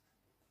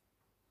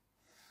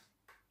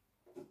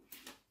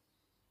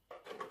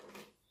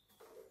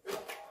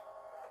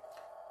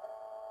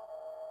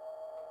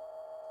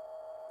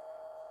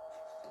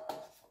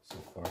 So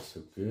far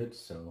so good.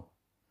 So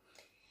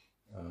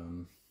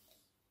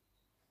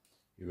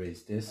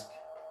erase disk,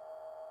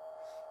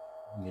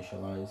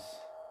 initialize.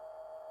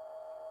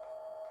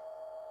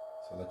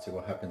 So let's see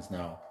what happens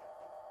now.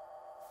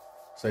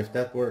 So if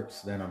that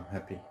works, then I'm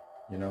happy.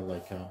 You know,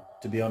 like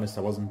to be honest,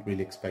 I wasn't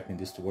really expecting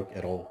this to work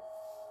at all.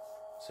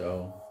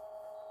 So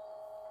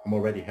I'm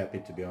already happy,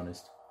 to be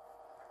honest.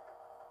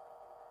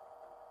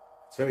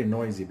 It's very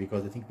noisy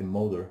because I think the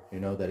motor,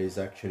 you know, that is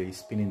actually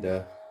spinning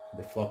the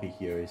floppy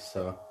here is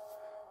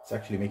it's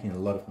actually making a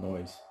lot of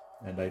noise,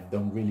 and I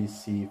don't really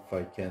see if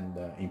I can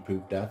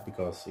improve that,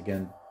 because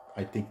again,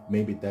 I think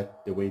maybe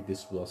that the way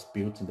this was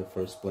built in the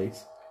first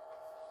place.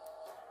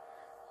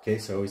 Okay,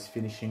 so it's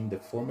finishing the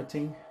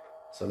formatting.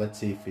 So let's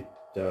see if it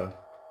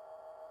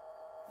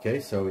okay,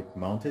 so it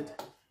mounted,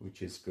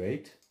 which is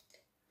great.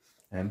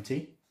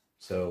 Empty.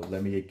 So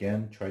let me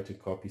again try to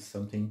copy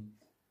something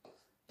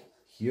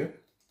here.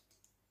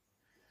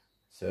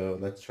 So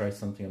let's try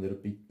something a little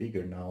bit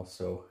bigger now.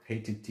 So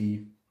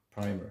HTTP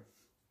primer.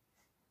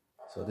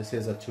 So this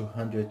is a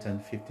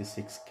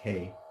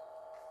 256K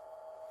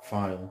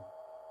file.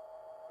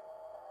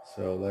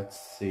 So let's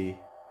see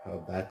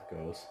how that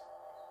goes.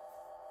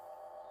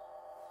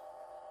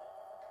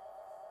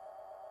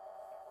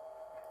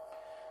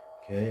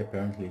 Okay,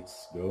 apparently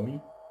it's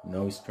going.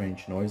 No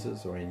strange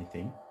noises or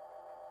anything.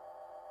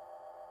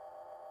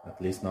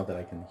 At least not that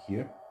I can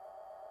hear.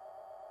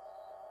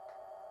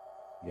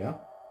 Yeah,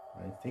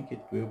 I think it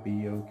will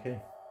be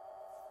okay.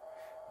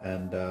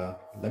 And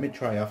let me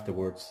try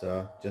afterwards,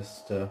 so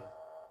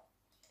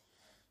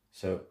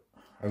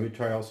I will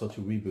try also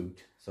to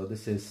reboot. So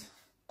this is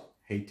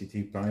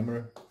HTTP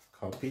primer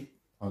copied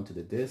onto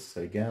the disk.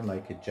 So again,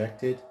 like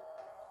ejected,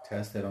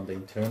 test it on the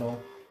internal,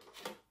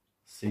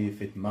 see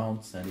if it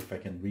mounts and if I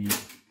can read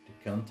the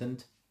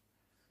content.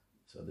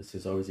 So this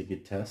is always a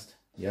good test.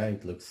 Yeah,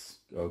 it looks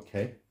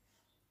okay.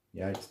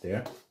 Yeah, it's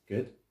there,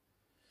 good.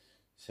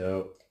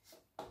 So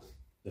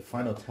the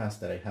final task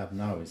that I have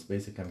now is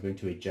basically I'm going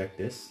to eject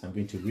this. I'm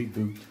going to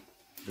reboot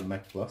the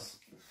Mac Plus.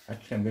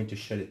 Actually, I'm going to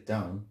shut it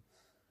down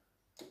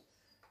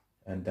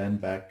and then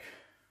back,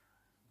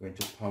 going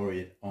to power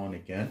it on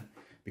again,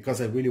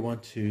 because I really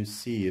want to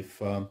see if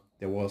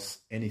there was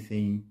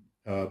anything,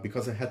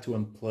 because I had to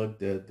unplug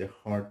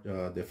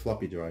the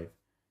floppy drive,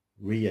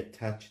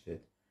 reattached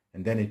it,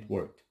 and then it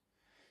worked.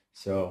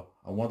 So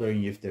I'm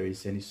wondering if there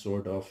is any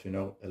sort of, you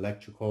know,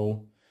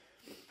 electrical,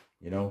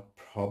 you know,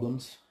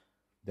 problems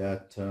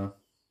that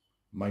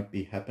might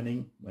be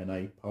happening when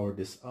I power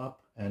this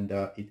up and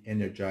it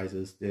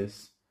energizes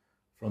this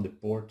from the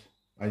port.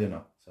 I don't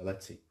know, so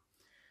let's see.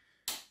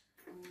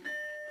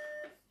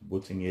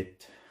 Booting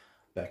it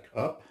back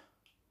up.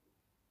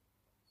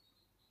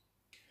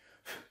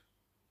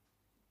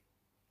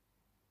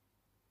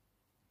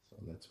 So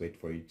let's wait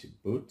for it to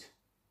boot.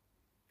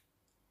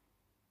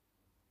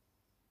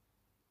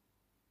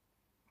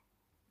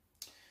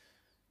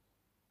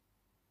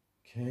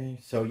 Okay,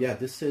 so yeah,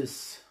 this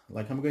is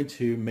like, I'm going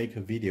to make a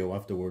video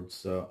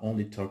afterwards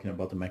only talking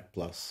about the Mac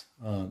Plus.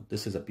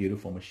 This is a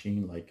beautiful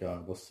machine. Like, I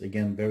was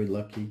again very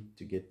lucky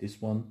to get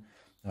this one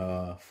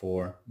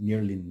for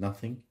nearly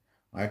nothing.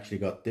 I actually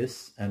got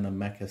this and a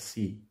Mac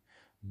SE,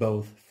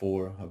 both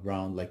for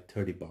around like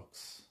 30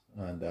 bucks.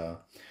 And the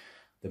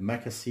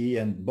Mac SE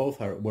and both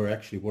were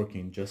actually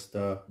working. Just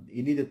it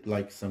needed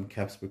like some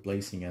caps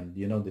replacing and,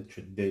 you know,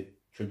 the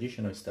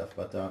traditional stuff,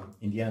 but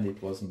in the end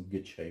it was in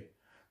good shape.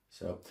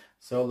 So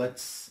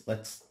let's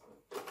test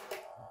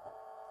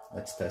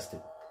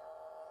it.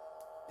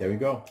 There we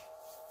go.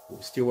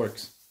 It still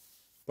works.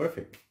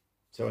 Perfect.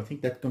 So I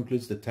think that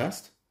concludes the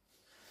test.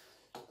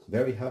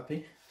 Very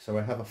happy. So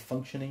I have a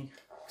functioning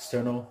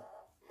external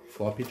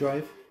floppy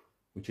drive,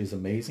 which is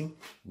amazing.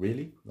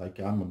 Really, like,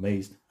 I'm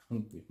amazed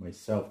with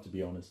myself, to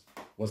be honest.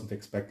 Wasn't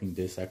expecting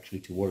this actually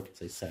to work,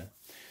 as I said.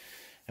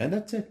 And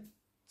that's it.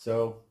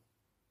 So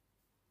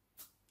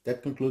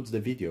that concludes the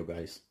video,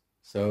 guys.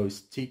 So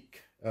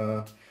stick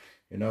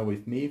you know,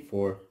 with me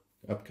for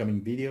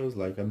upcoming videos.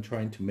 Like, I'm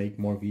trying to make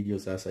more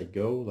videos as I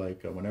go,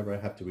 like whenever I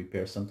have to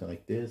repair something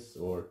like this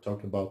or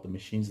talk about the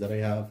machines that I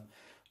have.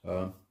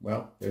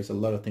 Well, there's a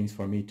lot of things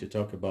for me to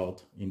talk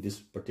about in this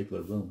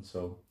particular room,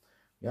 so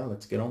yeah,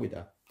 let's get on with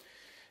that.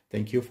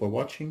 Thank you for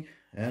watching,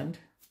 and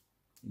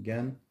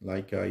again,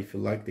 like, if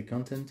you like the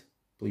content,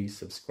 please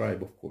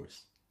subscribe, of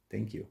course.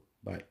 Thank you.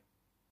 Bye.